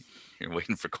Mason. You're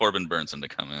waiting for Corbin Burnson to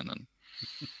come in and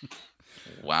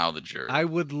wow the jury. I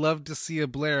would love to see a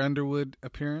Blair Underwood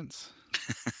appearance.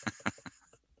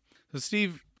 So,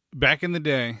 Steve, back in the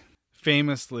day,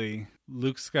 famously,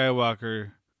 Luke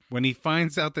Skywalker, when he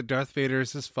finds out that Darth Vader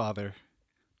is his father,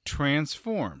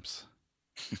 transforms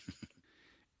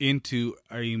into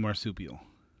a marsupial.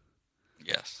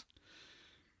 Yes.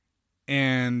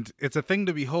 And it's a thing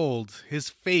to behold. His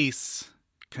face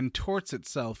contorts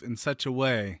itself in such a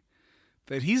way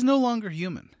that he's no longer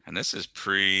human. And this is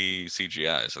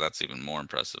pre-CGI, so that's even more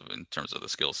impressive in terms of the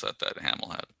skill set that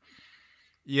Hamill had.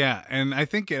 Yeah, and I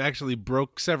think it actually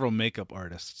broke several makeup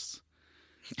artists.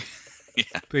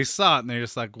 Yeah. They saw it and they're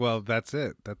just like, well, that's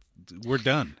it. We're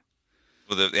done.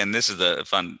 Well, and this is the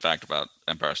fun fact about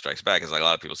Empire Strikes Back is like a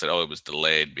lot of people said, it was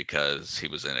delayed because he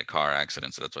was in a car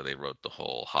accident, so that's why they wrote the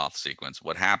whole Hoth sequence.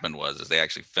 What happened was they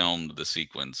actually filmed the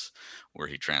sequence where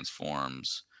he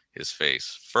transforms his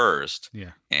face first,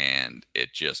 and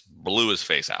it just blew his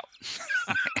face out.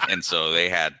 And so they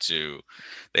had to,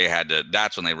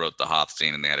 that's when they wrote the Hoth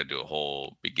scene, and they had to do a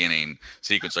whole beginning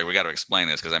sequence. Like, we got to explain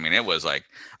this, because I mean, it was like,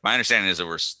 my understanding is there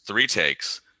were 3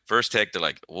 takes. First take, they're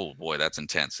like, oh boy, that's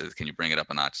intense. Can you bring it up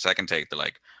a notch? Second take, they're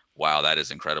like, wow, that is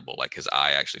incredible. Like, his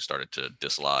eye actually started to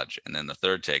dislodge. And then the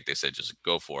third take, they said, just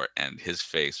go for it. And his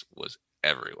face was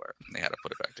everywhere. And they had to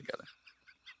put it back together.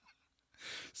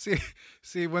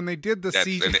 See, when they did the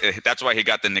CGI, that's why he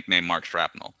got the nickname Mark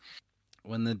Shrapnel.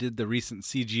 When they did the recent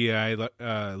CGI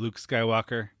Luke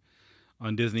Skywalker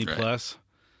on Disney Plus,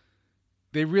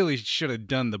 they really should have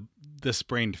done the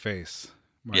sprained face.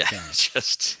 It's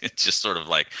just sort of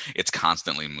like it's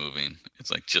constantly moving.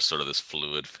 It's like just sort of this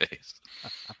fluid face.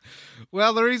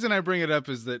 Well, the reason I bring it up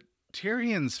is that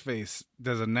Tyrion's face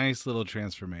does a nice little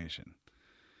transformation.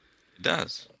 It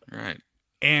does, right?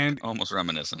 And almost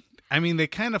reminiscent. I mean, they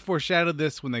kind of foreshadowed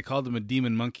this when they called him a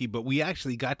demon monkey, but we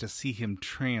actually got to see him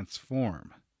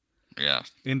transform. Yeah.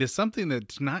 Into something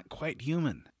that's not quite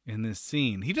human in this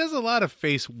scene. He does a lot of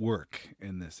face work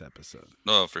in this episode.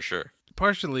 Oh, for sure.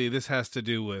 partially this has to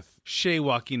do with Shay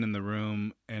walking in the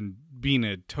room and being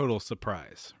a total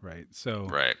surprise, right? So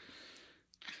Right.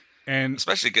 And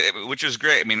especially, which is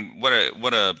great. I mean, what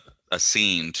a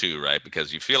scene too, right?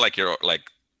 Because you feel like you're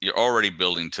already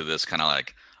building to this kind of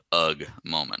like ugh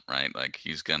moment, right? Like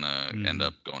he's gonna end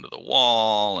up going to the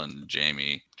wall, and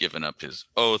Jamie giving up his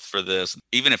oath for this.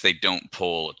 Even if they don't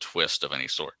pull a twist of any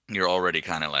sort, you're already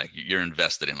kind of like, you're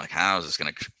invested in like, how is this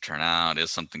gonna turn out? Is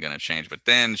something gonna change? But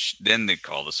then they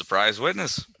call the surprise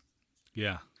witness.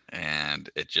 Yeah. And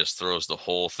it just throws the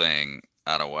whole thing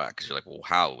out of whack, because you're like, well,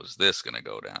 how was this going to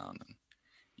go down? And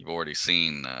you've already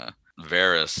seen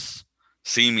Varys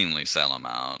seemingly sell him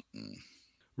out.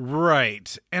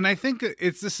 Right. And I think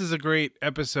this is a great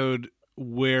episode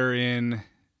wherein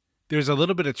there's a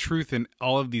little bit of truth in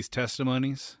all of these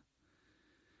testimonies.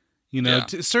 You know,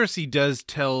 Cersei does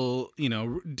tell, you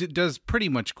know, does pretty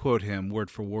much quote him word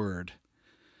for word.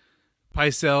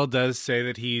 Pycelle does say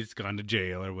that he's gone to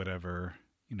jail or whatever.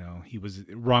 You know, he was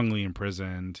wrongly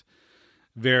imprisoned.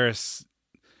 Varys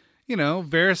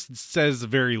says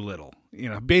very little. You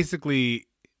know, basically,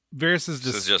 Varys is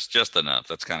just enough.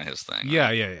 That's kind of his thing. Yeah,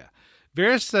 right? yeah.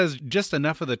 Varys says just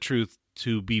enough of the truth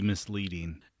to be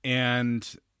misleading. And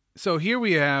so here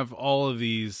we have all of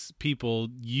these people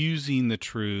using the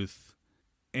truth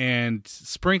and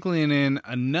sprinkling in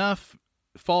enough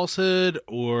falsehood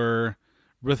or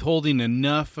withholding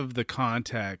enough of the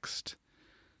context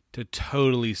to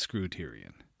totally screw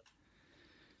Tyrion.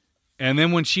 And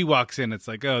then when she walks in, it's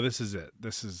like, oh, this is it.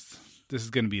 This is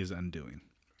going to be his undoing.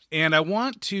 And I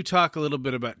want to talk a little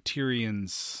bit about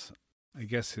Tyrion's, I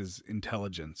guess, his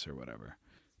intelligence or whatever.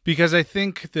 Because I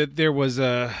think that there was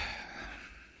an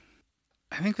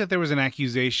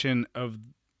accusation of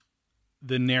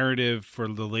the narrative for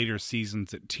the later seasons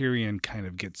that Tyrion kind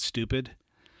of gets stupid.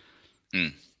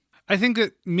 I think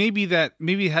that maybe that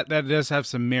does have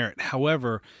some merit.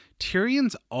 However,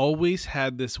 Tyrion's always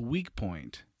had this weak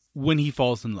point when he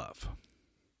falls in love.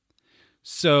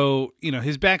 So, you know,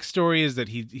 his backstory is that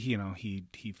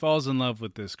he falls in love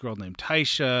with this girl named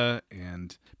Tysha,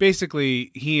 and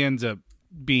basically he ends up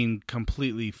being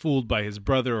completely fooled by his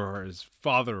brother or his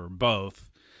father or both.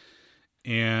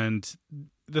 And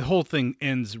the whole thing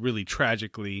ends really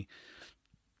tragically.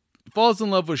 Falls in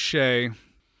love with Shay.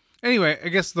 Anyway, I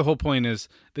guess the whole point is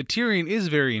that Tyrion is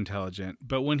very intelligent,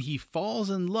 but when he falls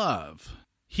in love,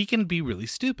 he can be really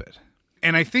stupid.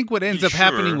 And I think what ends up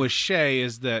happening with Shay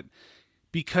is that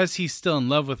because he's still in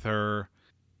love with her,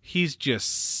 he's just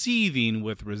seething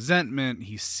with resentment.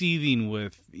 He's seething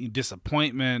with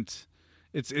disappointment.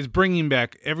 It's bringing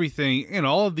back everything, you know,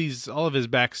 all of his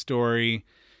backstory.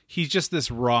 He's just this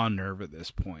raw nerve at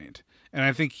this point. And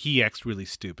I think he acts really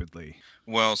stupidly.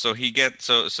 Well, so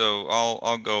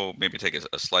I'll go maybe take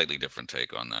a slightly different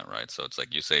take on that, right? So it's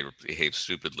like you say, behave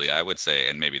stupidly. I would say,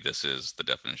 and maybe this is the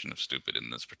definition of stupid in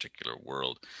this particular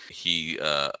world, he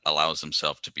allows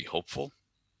himself to be hopeful.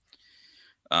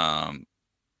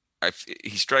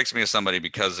 He strikes me as somebody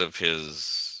because of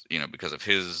his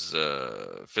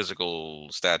physical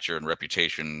stature and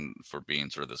reputation for being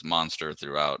sort of this monster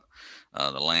throughout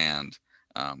the land.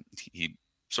 He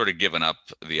sort of given up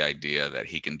the idea that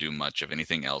he can do much of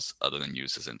anything else other than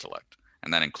use his intellect,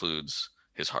 and that includes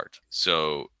his heart.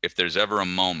 So if there's ever a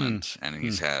moment, and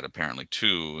he's had apparently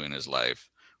two in his life,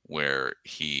 where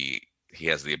he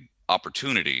has the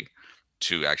opportunity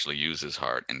to actually use his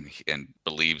heart and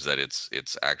believes that it's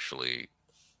actually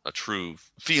a true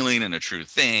feeling and a true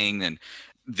thing, and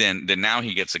then now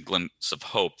he gets a glimpse of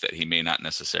hope that he may not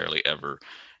necessarily ever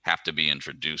have to be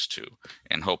introduced to,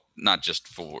 and hope not just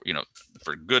for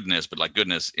goodness, but like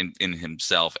goodness in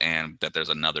himself, and that there's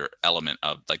another element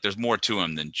of like there's more to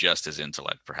him than just his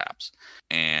intellect, perhaps.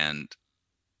 And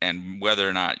whether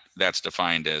or not that's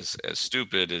defined as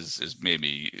stupid is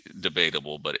maybe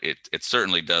debatable, but it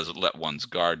certainly does let one's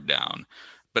guard down.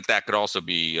 But that could also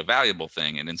be a valuable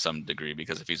thing, and in some degree,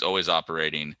 because if he's always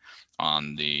operating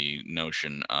on the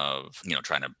notion of, you know,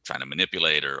 trying to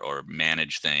manipulate or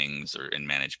manage things and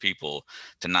manage people,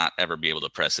 to not ever be able to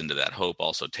press into that hope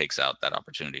also takes out that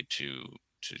opportunity to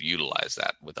utilize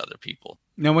that with other people.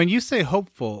 Now, when you say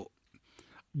hopeful,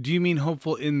 do you mean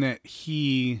hopeful in that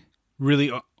he really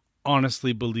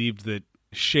honestly believed that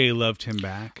Shay loved him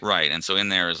back? Right. And so in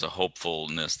there is a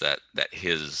hopefulness that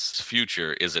his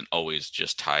future isn't always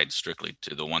just tied strictly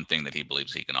to the one thing that he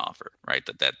believes he can offer, right?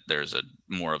 That there's a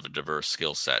more of a diverse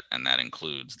skill set, and that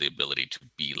includes the ability to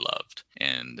be loved.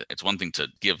 And it's one thing to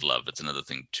give love, it's another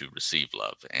thing to receive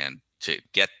love. And to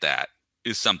get that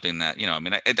is something that, you know, I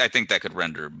mean, I think that could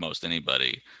render most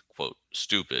anybody, quote,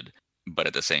 stupid. But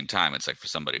at the same time, it's like for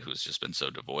somebody who's just been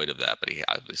so devoid of that, but he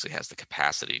obviously has the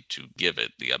capacity to give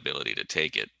it, the ability to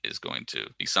take it, is going to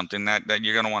be something that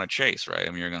you're going to want to chase, right? I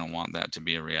mean, you're going to want that to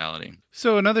be a reality.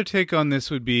 So another take on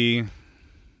this would be,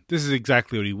 this is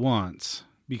exactly what he wants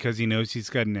because he knows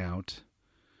he's gotten out.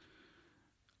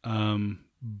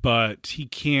 But he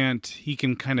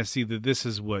can kind of see that this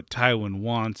is what Tywin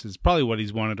wants, is probably what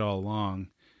he's wanted all along.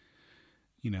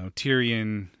 You know,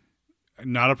 Tyrion,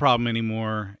 not a problem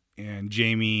anymore, and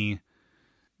Jaime,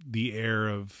 the heir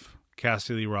of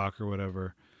Casterly Rock or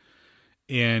whatever.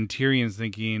 And Tyrion's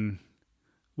thinking,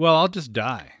 well, I'll just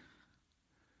die.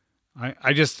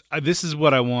 This is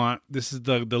what I want. This is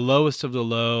the lowest of the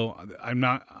low. I'm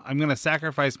going to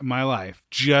sacrifice my life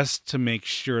just to make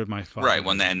sure my father. Right.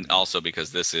 Well, then also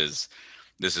because this is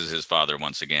his father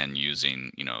once again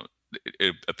using,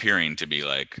 it appearing to be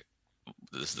like,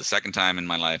 this is the second time in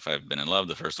my life I've been in love.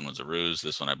 The first one was a ruse.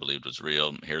 This one I believed was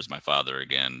real. Here's my father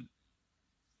again,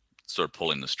 sort of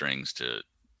pulling the strings to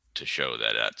show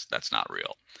that that's not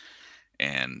real.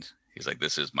 And he's like,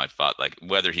 this is my father. Like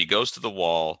whether he goes to the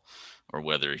wall or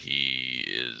whether he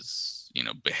is,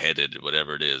 beheaded,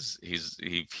 whatever it is,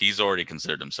 he's already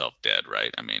considered himself dead,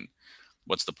 right? I mean,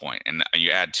 what's the point? And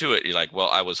you add to it, you're like, well,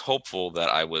 I was hopeful that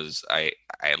I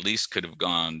at least could have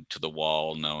gone to the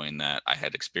wall knowing that I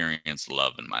had experienced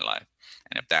love in my life.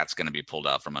 And if that's going to be pulled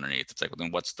out from underneath, it's like, well,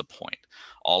 then what's the point?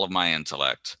 All of my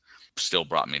intellect still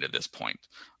brought me to this point.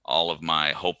 All of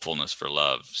my hopefulness for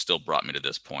love still brought me to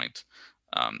this point.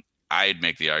 I'd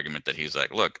make the argument that he's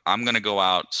like, look, I'm going to go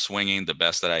out swinging the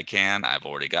best that I can. I've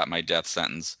already got my death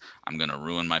sentence. I'm going to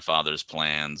ruin my father's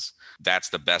plans. That's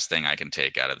the best thing I can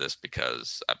take out of this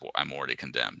because I'm already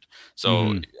condemned.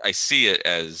 So I see it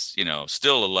as,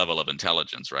 still a level of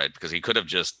intelligence, right? Because he could have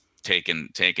just taken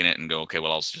it and go, okay,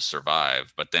 well, I'll just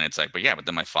survive. But then it's like, but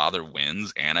then my father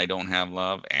wins and I don't have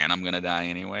love and I'm going to die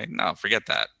anyway. No, forget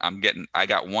that. I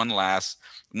got one last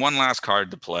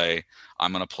card to play.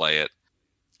 I'm going to play it.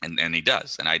 And he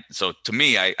does. And so to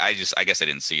me, I guess I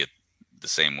didn't see it the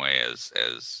same way as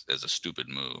a stupid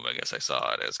move. I guess I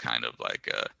saw it as kind of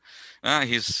like,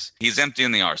 he's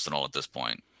emptying the arsenal at this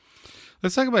point.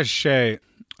 Let's talk about Shae.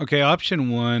 Okay, option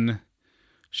one,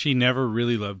 she never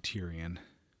really loved Tyrion.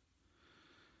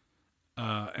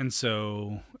 And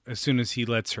so as soon as he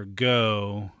lets her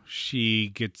go, she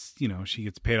gets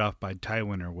paid off by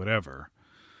Tywin or whatever.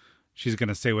 She's going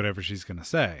to say whatever she's going to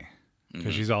say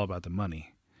because she's all about the money.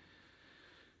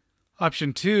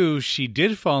 Option two, she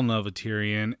did fall in love with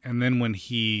Tyrion, and then when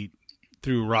he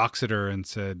threw rocks at her and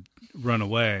said, run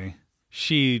away,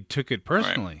 she took it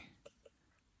personally.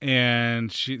 Right.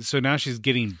 And so now she's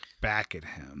getting back at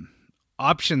him.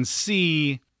 Option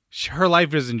C, her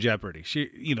life is in jeopardy.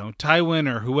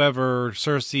 Tywin or whoever,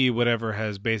 Cersei, whatever,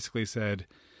 has basically said,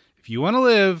 if you want to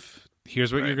live,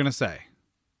 here's what you're going to say.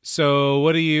 So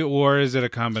what or is it a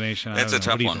combination? That's a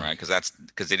tough one, right? Because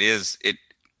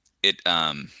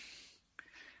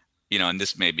and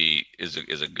this maybe is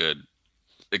a good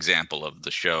example of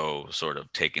the show sort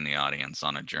of taking the audience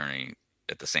on a journey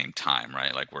at the same time,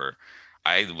 right? Like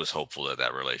I was hopeful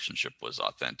that relationship was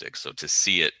authentic. So to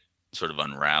see it sort of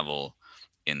unravel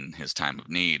in his time of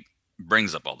need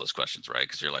brings up all those questions, right?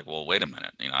 Because you're like, well, wait a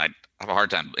minute. I have a hard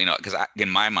time, because in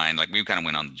my mind, like we kind of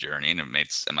went on the journey and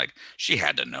I'm like, she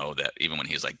had to know that even when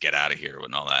he's like, get out of here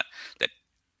and all that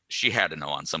she had to know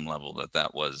on some level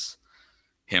that was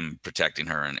him protecting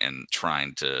her and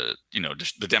trying to,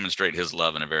 to demonstrate his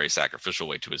love in a very sacrificial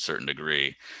way to a certain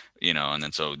degree, and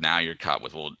then so now you're caught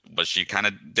with, well, was she kind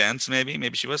of dense? Maybe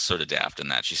she was sort of daft in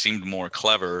that. She seemed more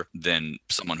clever than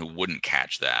someone who wouldn't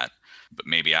catch that, but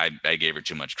maybe I gave her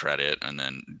too much credit. And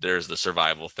then there's the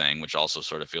survival thing, which also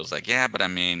sort of feels like, yeah, but I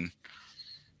mean,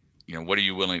 what are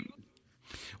you willing?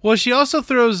 Well, she also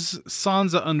throws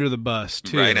Sansa under the bus,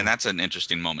 too. Right, and that's an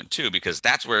interesting moment, too, because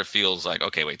that's where it feels like,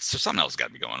 okay, wait, so something else got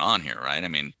to be going on here, right? I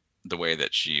mean, the way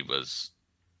that she was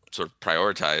sort of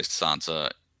prioritized Sansa,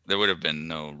 there would have been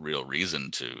no real reason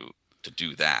to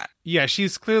do that. Yeah,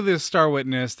 she's clearly a star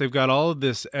witness. They've got all of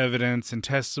this evidence and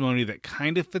testimony that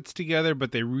kind of fits together,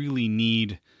 but they really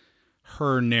need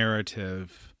her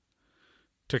narrative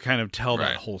to kind of tell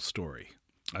that whole story.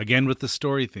 Again, with the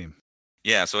story theme.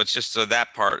 Yeah, so it's just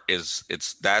that part is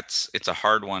it's a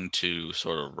hard one to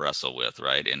sort of wrestle with,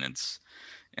 right?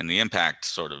 And the impact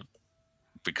sort of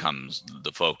becomes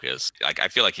the focus. Like I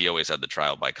feel like he always had the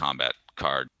trial by combat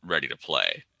card ready to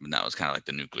play, and that was kind of like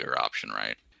the nuclear option,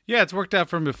 right? Yeah, it's worked out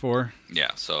from before.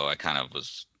 Yeah, so I kind of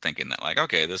was thinking that like,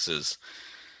 okay, this is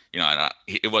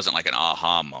it wasn't like an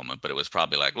aha moment, but it was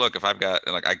probably like, look, if I've got,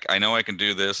 like, I know I can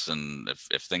do this, and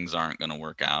if things aren't going to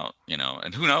work out,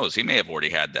 and who knows, he may have already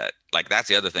had that. Like, that's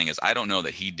the other thing, is I don't know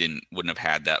that he wouldn't have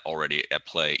had that already at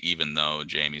play, even though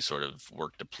Jamie sort of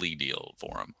worked a plea deal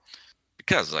for him,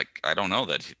 because, like, I don't know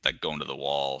that going to the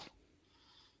wall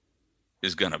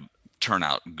is going to turn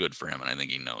out good for him, and I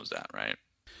think he knows that, right?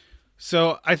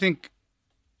 So I think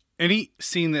any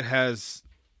scene that has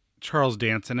Charles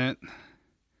Dance in it,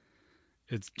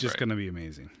 it's just going to be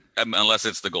amazing. Unless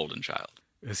it's the Golden Child.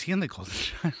 Is he in the Golden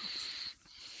Child?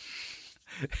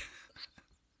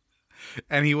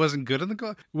 And he wasn't good in the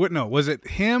Golden? What? No, was it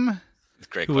him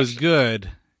who was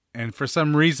good, and for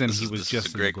some reason he was just? This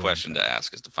is a great question to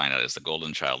ask: is to find out, is the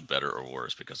Golden Child better or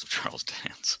worse because of Charles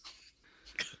Dance?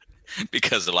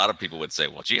 Because a lot of people would say,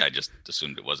 "Well, gee, I just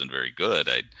assumed it wasn't very good.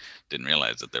 I didn't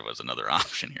realize that there was another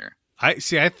option here." I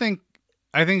think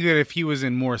that if he was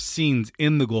in more scenes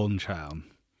in the Golden Child,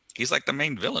 he's like the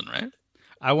main villain, right?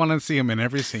 I want to see him in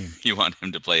every scene. You want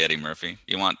him to play Eddie Murphy?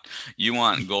 You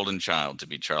want Golden Child to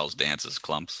be Charles Dance's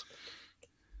Clumps?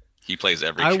 He plays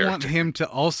every character. I want him to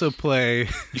also play.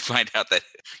 You find out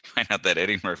that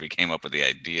Eddie Murphy came up with the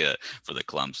idea for the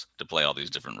Clumps to play all these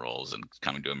different roles and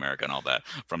Coming to America and all that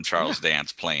from Charles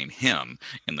Dance playing him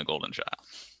in the Golden Child.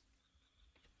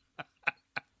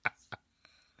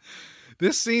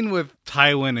 This scene with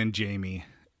Tywin and Jamie,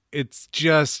 it's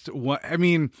just what I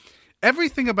mean.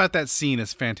 Everything about that scene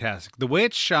is fantastic. The way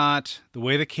it's shot, the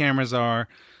way the cameras are,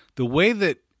 the way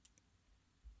that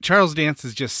Charles Dance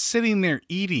is just sitting there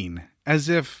eating as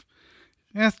if,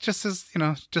 it's just as,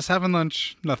 just having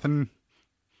lunch, nothing.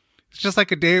 It's just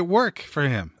like a day at work for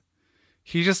him.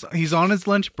 He's on his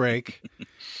lunch break.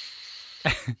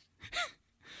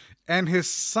 And his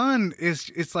son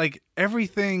it's like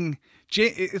everything,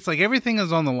 it's like everything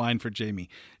is on the line for Jamie.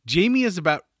 Jamie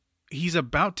he's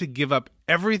about to give up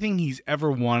everything he's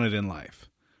ever wanted in life,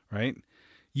 right?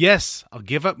 Yes, I'll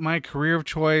give up my career of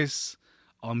choice.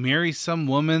 I'll marry some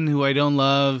woman who I don't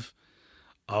love.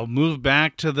 I'll move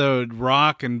back to the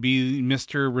Rock and be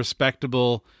Mr.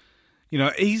 Respectable.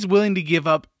 He's willing to give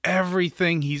up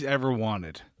everything he's ever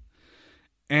wanted.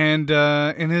 And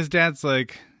his dad's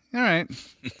like, all right,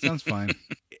 sounds fine.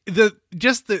 The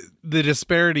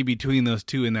disparity between those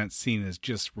two in that scene is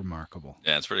just remarkable.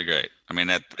 Yeah, it's pretty great. I mean,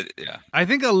 yeah. I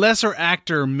think a lesser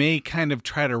actor may kind of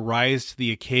try to rise to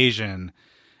the occasion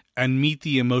and meet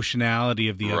the emotionality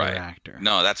of the other actor.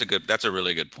 No, that's a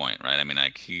really good point, right? I mean,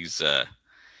 like, he's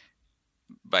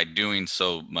by doing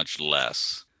so much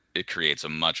less, it creates a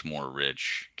much more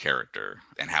rich character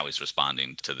and how he's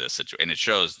responding to this situation. And it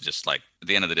shows, just like at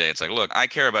the end of the day, it's like, look, I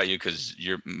care about you because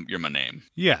you're my name.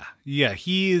 Yeah.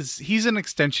 He's an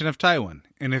extension of Tywin.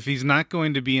 And if he's not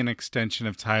going to be an extension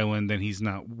of Tywin, then he's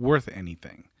not worth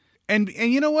anything. And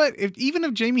you know what? Even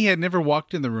if Jamie had never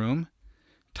walked in the room,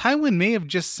 Tywin may have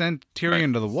just sent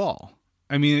Tyrion to the wall.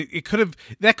 I mean,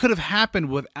 that could have happened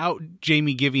without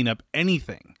Jamie giving up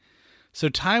anything. So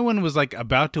Tywin was like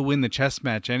about to win the chess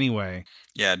match anyway.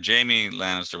 Yeah, Jamie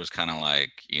Lannister was kind of like,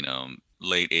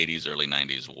 late 80s, early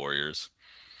 90s Warriors,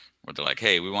 where they're like,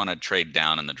 hey, we want to trade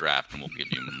down in the draft and we'll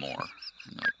give you more.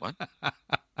 And you're like, what?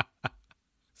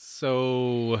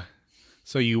 So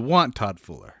you want Todd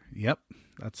Fuller. Yep,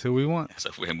 that's who we want.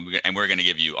 So and we're going to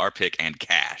give you our pick and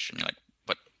cash. And you're like,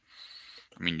 but,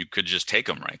 I mean, you could just take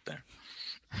them right there.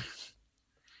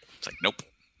 It's like, nope.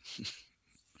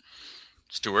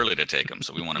 It's too early to take them,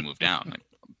 so we want to move down. Like,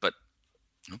 but,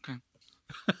 okay.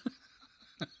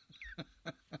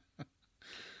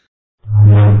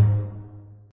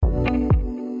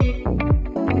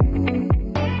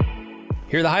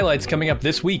 Here are the highlights coming up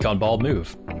this week on Bald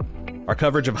Move. Our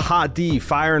coverage of Hot D,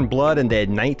 Fire and Blood, and the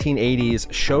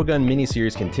 1980s Shogun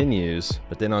miniseries continues.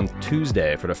 But then on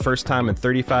Tuesday, for the first time in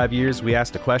 35 years, we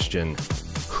asked a question: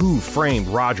 who framed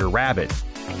Roger Rabbit?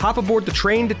 Hop aboard the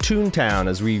train to Toontown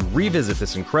as we revisit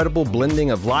this incredible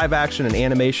blending of live action and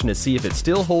animation to see if it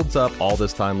still holds up all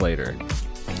this time later.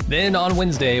 Then on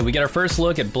Wednesday, we get our first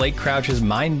look at Blake Crouch's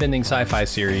mind-bending sci-fi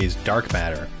series, Dark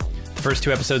Matter. The first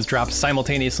 2 episodes drop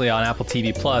simultaneously on Apple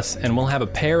TV+, and we'll have a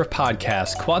pair of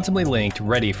podcasts quantumly linked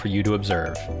ready for you to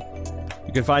observe.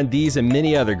 You can find these and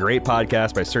many other great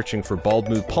podcasts by searching for Bald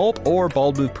Move Pulp or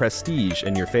Bald Move Prestige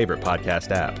in your favorite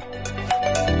podcast app.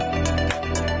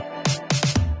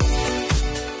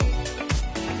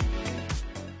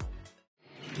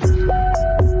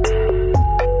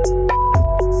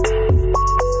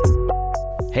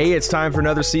 Hey, it's time for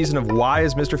another season of Why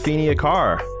is Mr. Feeney a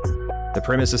Car? The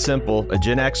premise is simple. A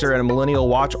Gen Xer and a millennial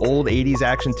watch old 80s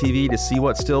action TV to see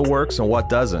what still works and what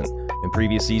doesn't. In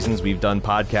previous seasons, we've done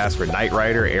podcasts for Knight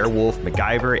Rider, Airwolf,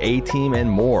 MacGyver, A-Team, and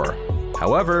more.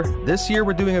 However, this year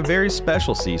we're doing a very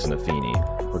special season of Feeney.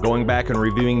 We're going back and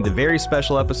reviewing the very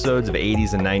special episodes of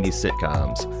 80s and 90s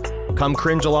sitcoms. Come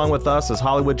cringe along with us as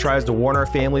Hollywood tries to warn our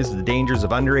families of the dangers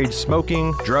of underage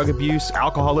smoking, drug abuse,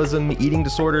 alcoholism, eating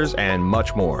disorders, and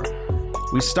much more.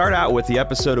 We start out with the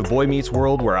episode of Boy Meets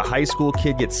World where a high school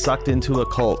kid gets sucked into a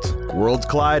cult. Worlds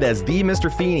collide as the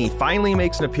Mr. Feeney finally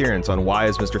makes an appearance on Why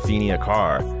Is Mr. Feeney a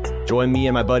Car? Join me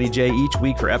and my buddy Jay each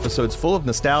week for episodes full of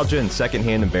nostalgia and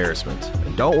secondhand embarrassment.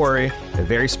 And don't worry, if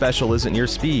very special isn't your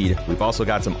speed, we've also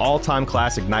got some all-time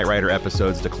classic Knight Rider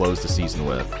episodes to close the season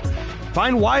with.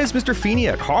 Find Why Is Mr. Feeney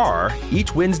a Car?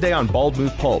 Each Wednesday on Bald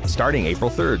Move Pulp, starting April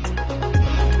 3rd.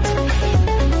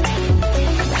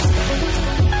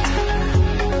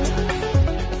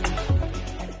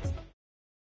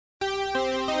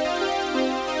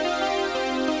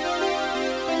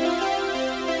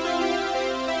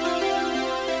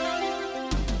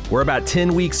 We're about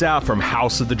 10 weeks out from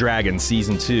House of the Dragon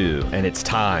Season 2, and it's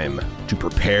time to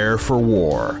prepare for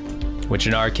war. Which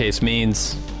in our case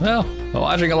means, well,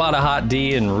 watching a lot of Hot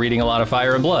D and reading a lot of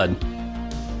Fire and Blood.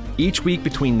 Each week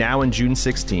between now and June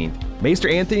 16th, Maester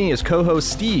Anthony and his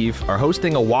co-host Steve are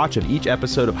hosting a watch of each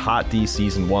episode of Hot D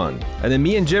Season 1. And then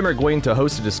me and Jim are going to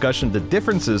host a discussion of the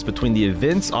differences between the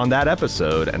events on that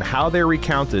episode and how they're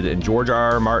recounted in George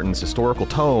R.R. Martin's historical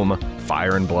tome,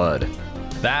 Fire and Blood.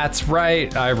 That's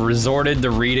right, I've resorted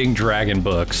to reading dragon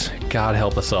books. God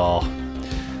help us all.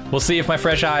 We'll see if my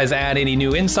fresh eyes add any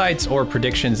new insights or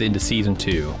predictions into Season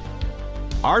 2.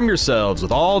 Arm yourselves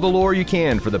with all the lore you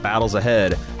can for the battles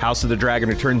ahead. House of the Dragon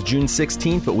returns June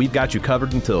 16th, but we've got you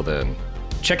covered until then.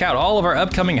 Check out all of our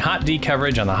upcoming Hot D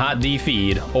coverage on the Hot D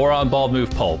feed or on Bald Move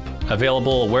Pulp,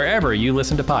 available wherever you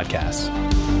listen to podcasts.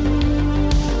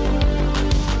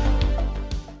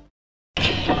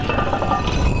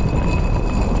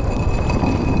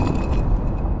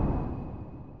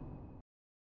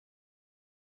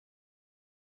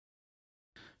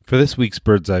 For this week's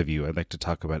Bird's Eye View, I'd like to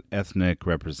talk about ethnic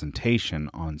representation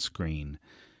on screen.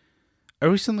 I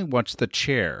recently watched The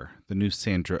Chair, the new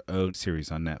Sandra Oh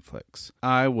series on Netflix.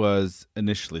 I was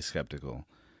initially skeptical.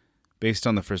 Based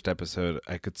on the first episode,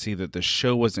 I could see that the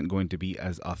show wasn't going to be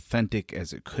as authentic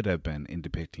as it could have been in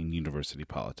depicting university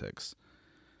politics.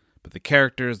 But the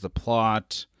characters, the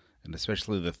plot, and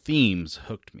especially the themes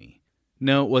hooked me.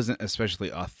 No, it wasn't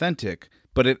especially authentic,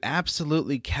 but it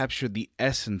absolutely captured the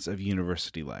essence of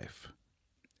university life.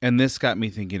 And this got me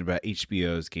thinking about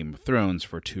HBO's Game of Thrones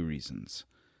for two reasons.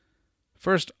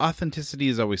 First, authenticity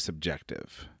is always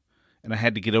subjective, and I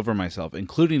had to get over myself,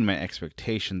 including my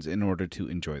expectations, in order to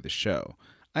enjoy the show.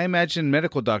 I imagine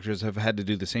medical doctors have had to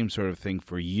do the same sort of thing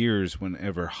for years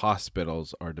whenever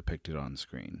hospitals are depicted on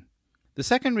screen. The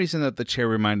second reason that The Chair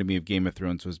reminded me of Game of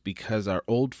Thrones was because our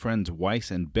old friends Weiss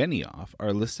and Benioff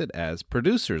are listed as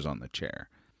producers on The Chair.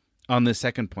 On this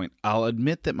second point, I'll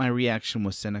admit that my reaction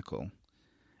was cynical.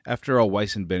 After all,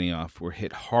 Weiss and Benioff were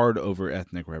hit hard over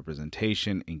ethnic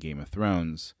representation in Game of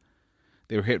Thrones.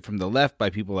 They were hit from the left by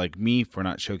people like me for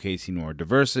not showcasing more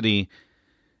diversity,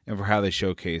 and for how they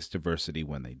showcased diversity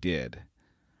when they did.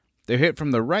 They're hit from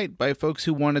the right by folks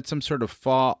who wanted some sort of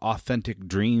authentic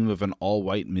dream of an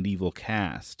all-white medieval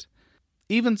cast.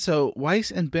 Even so,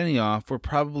 Weiss and Benioff were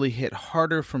probably hit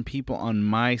harder from people on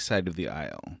my side of the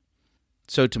aisle.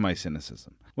 So to my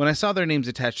cynicism. When I saw their names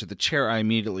attached to The Chair, I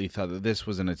immediately thought that this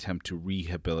was an attempt to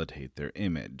rehabilitate their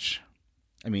image.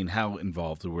 I mean, how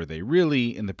involved were they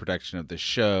really in the production of the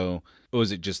show? Or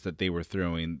was it just that they were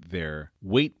throwing their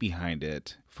weight behind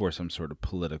it for some sort of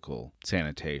political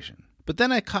sanitation? But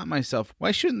then I caught myself,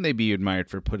 why shouldn't they be admired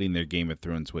for putting their Game of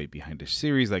Thrones weight behind a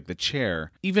series like The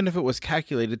Chair, even if it was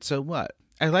calculated, so what?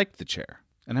 I liked The Chair,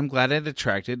 and I'm glad it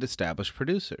attracted established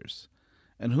producers.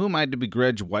 And who am I to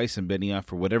begrudge Weiss and Benioff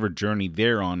for whatever journey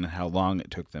they're on and how long it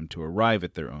took them to arrive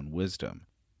at their own wisdom?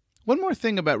 One more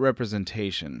thing about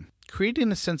representation.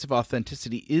 Creating a sense of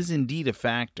authenticity is indeed a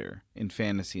factor in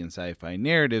fantasy and sci-fi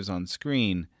narratives on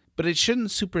screen, but it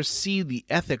shouldn't supersede the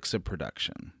ethics of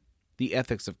production. The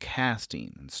ethics of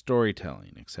casting and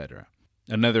storytelling, etc.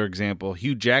 Another example,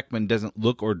 Hugh Jackman doesn't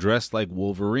look or dress like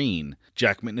Wolverine.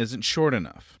 Jackman isn't short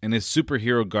enough, and his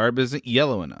superhero garb isn't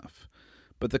yellow enough.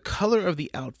 But the color of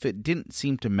the outfit didn't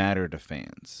seem to matter to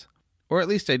fans. Or at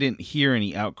least I didn't hear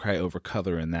any outcry over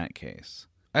color in that case.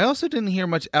 I also didn't hear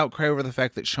much outcry over the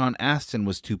fact that Sean Astin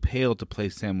was too pale to play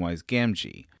Samwise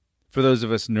Gamgee. For those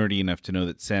of us nerdy enough to know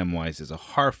that Samwise is a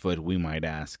Harfoot, we might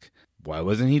ask, why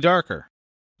wasn't he darker?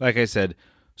 Like I said,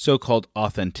 So-called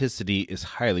authenticity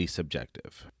is highly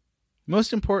subjective.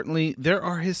 Most importantly, there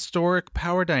are historic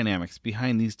power dynamics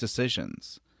behind these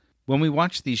decisions. When we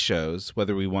watch these shows,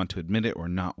 whether we want to admit it or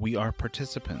not, we are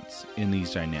participants in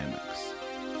these dynamics.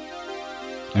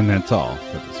 And that's all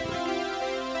for this week.